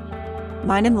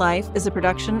 Mind and Life is a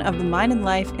production of the Mind and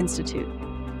Life Institute.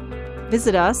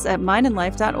 Visit us at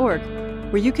mindandlife.org,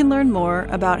 where you can learn more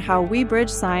about how we bridge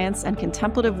science and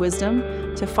contemplative wisdom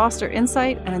to foster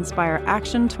insight and inspire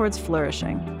action towards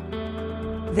flourishing.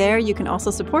 There, you can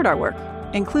also support our work,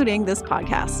 including this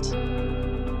podcast.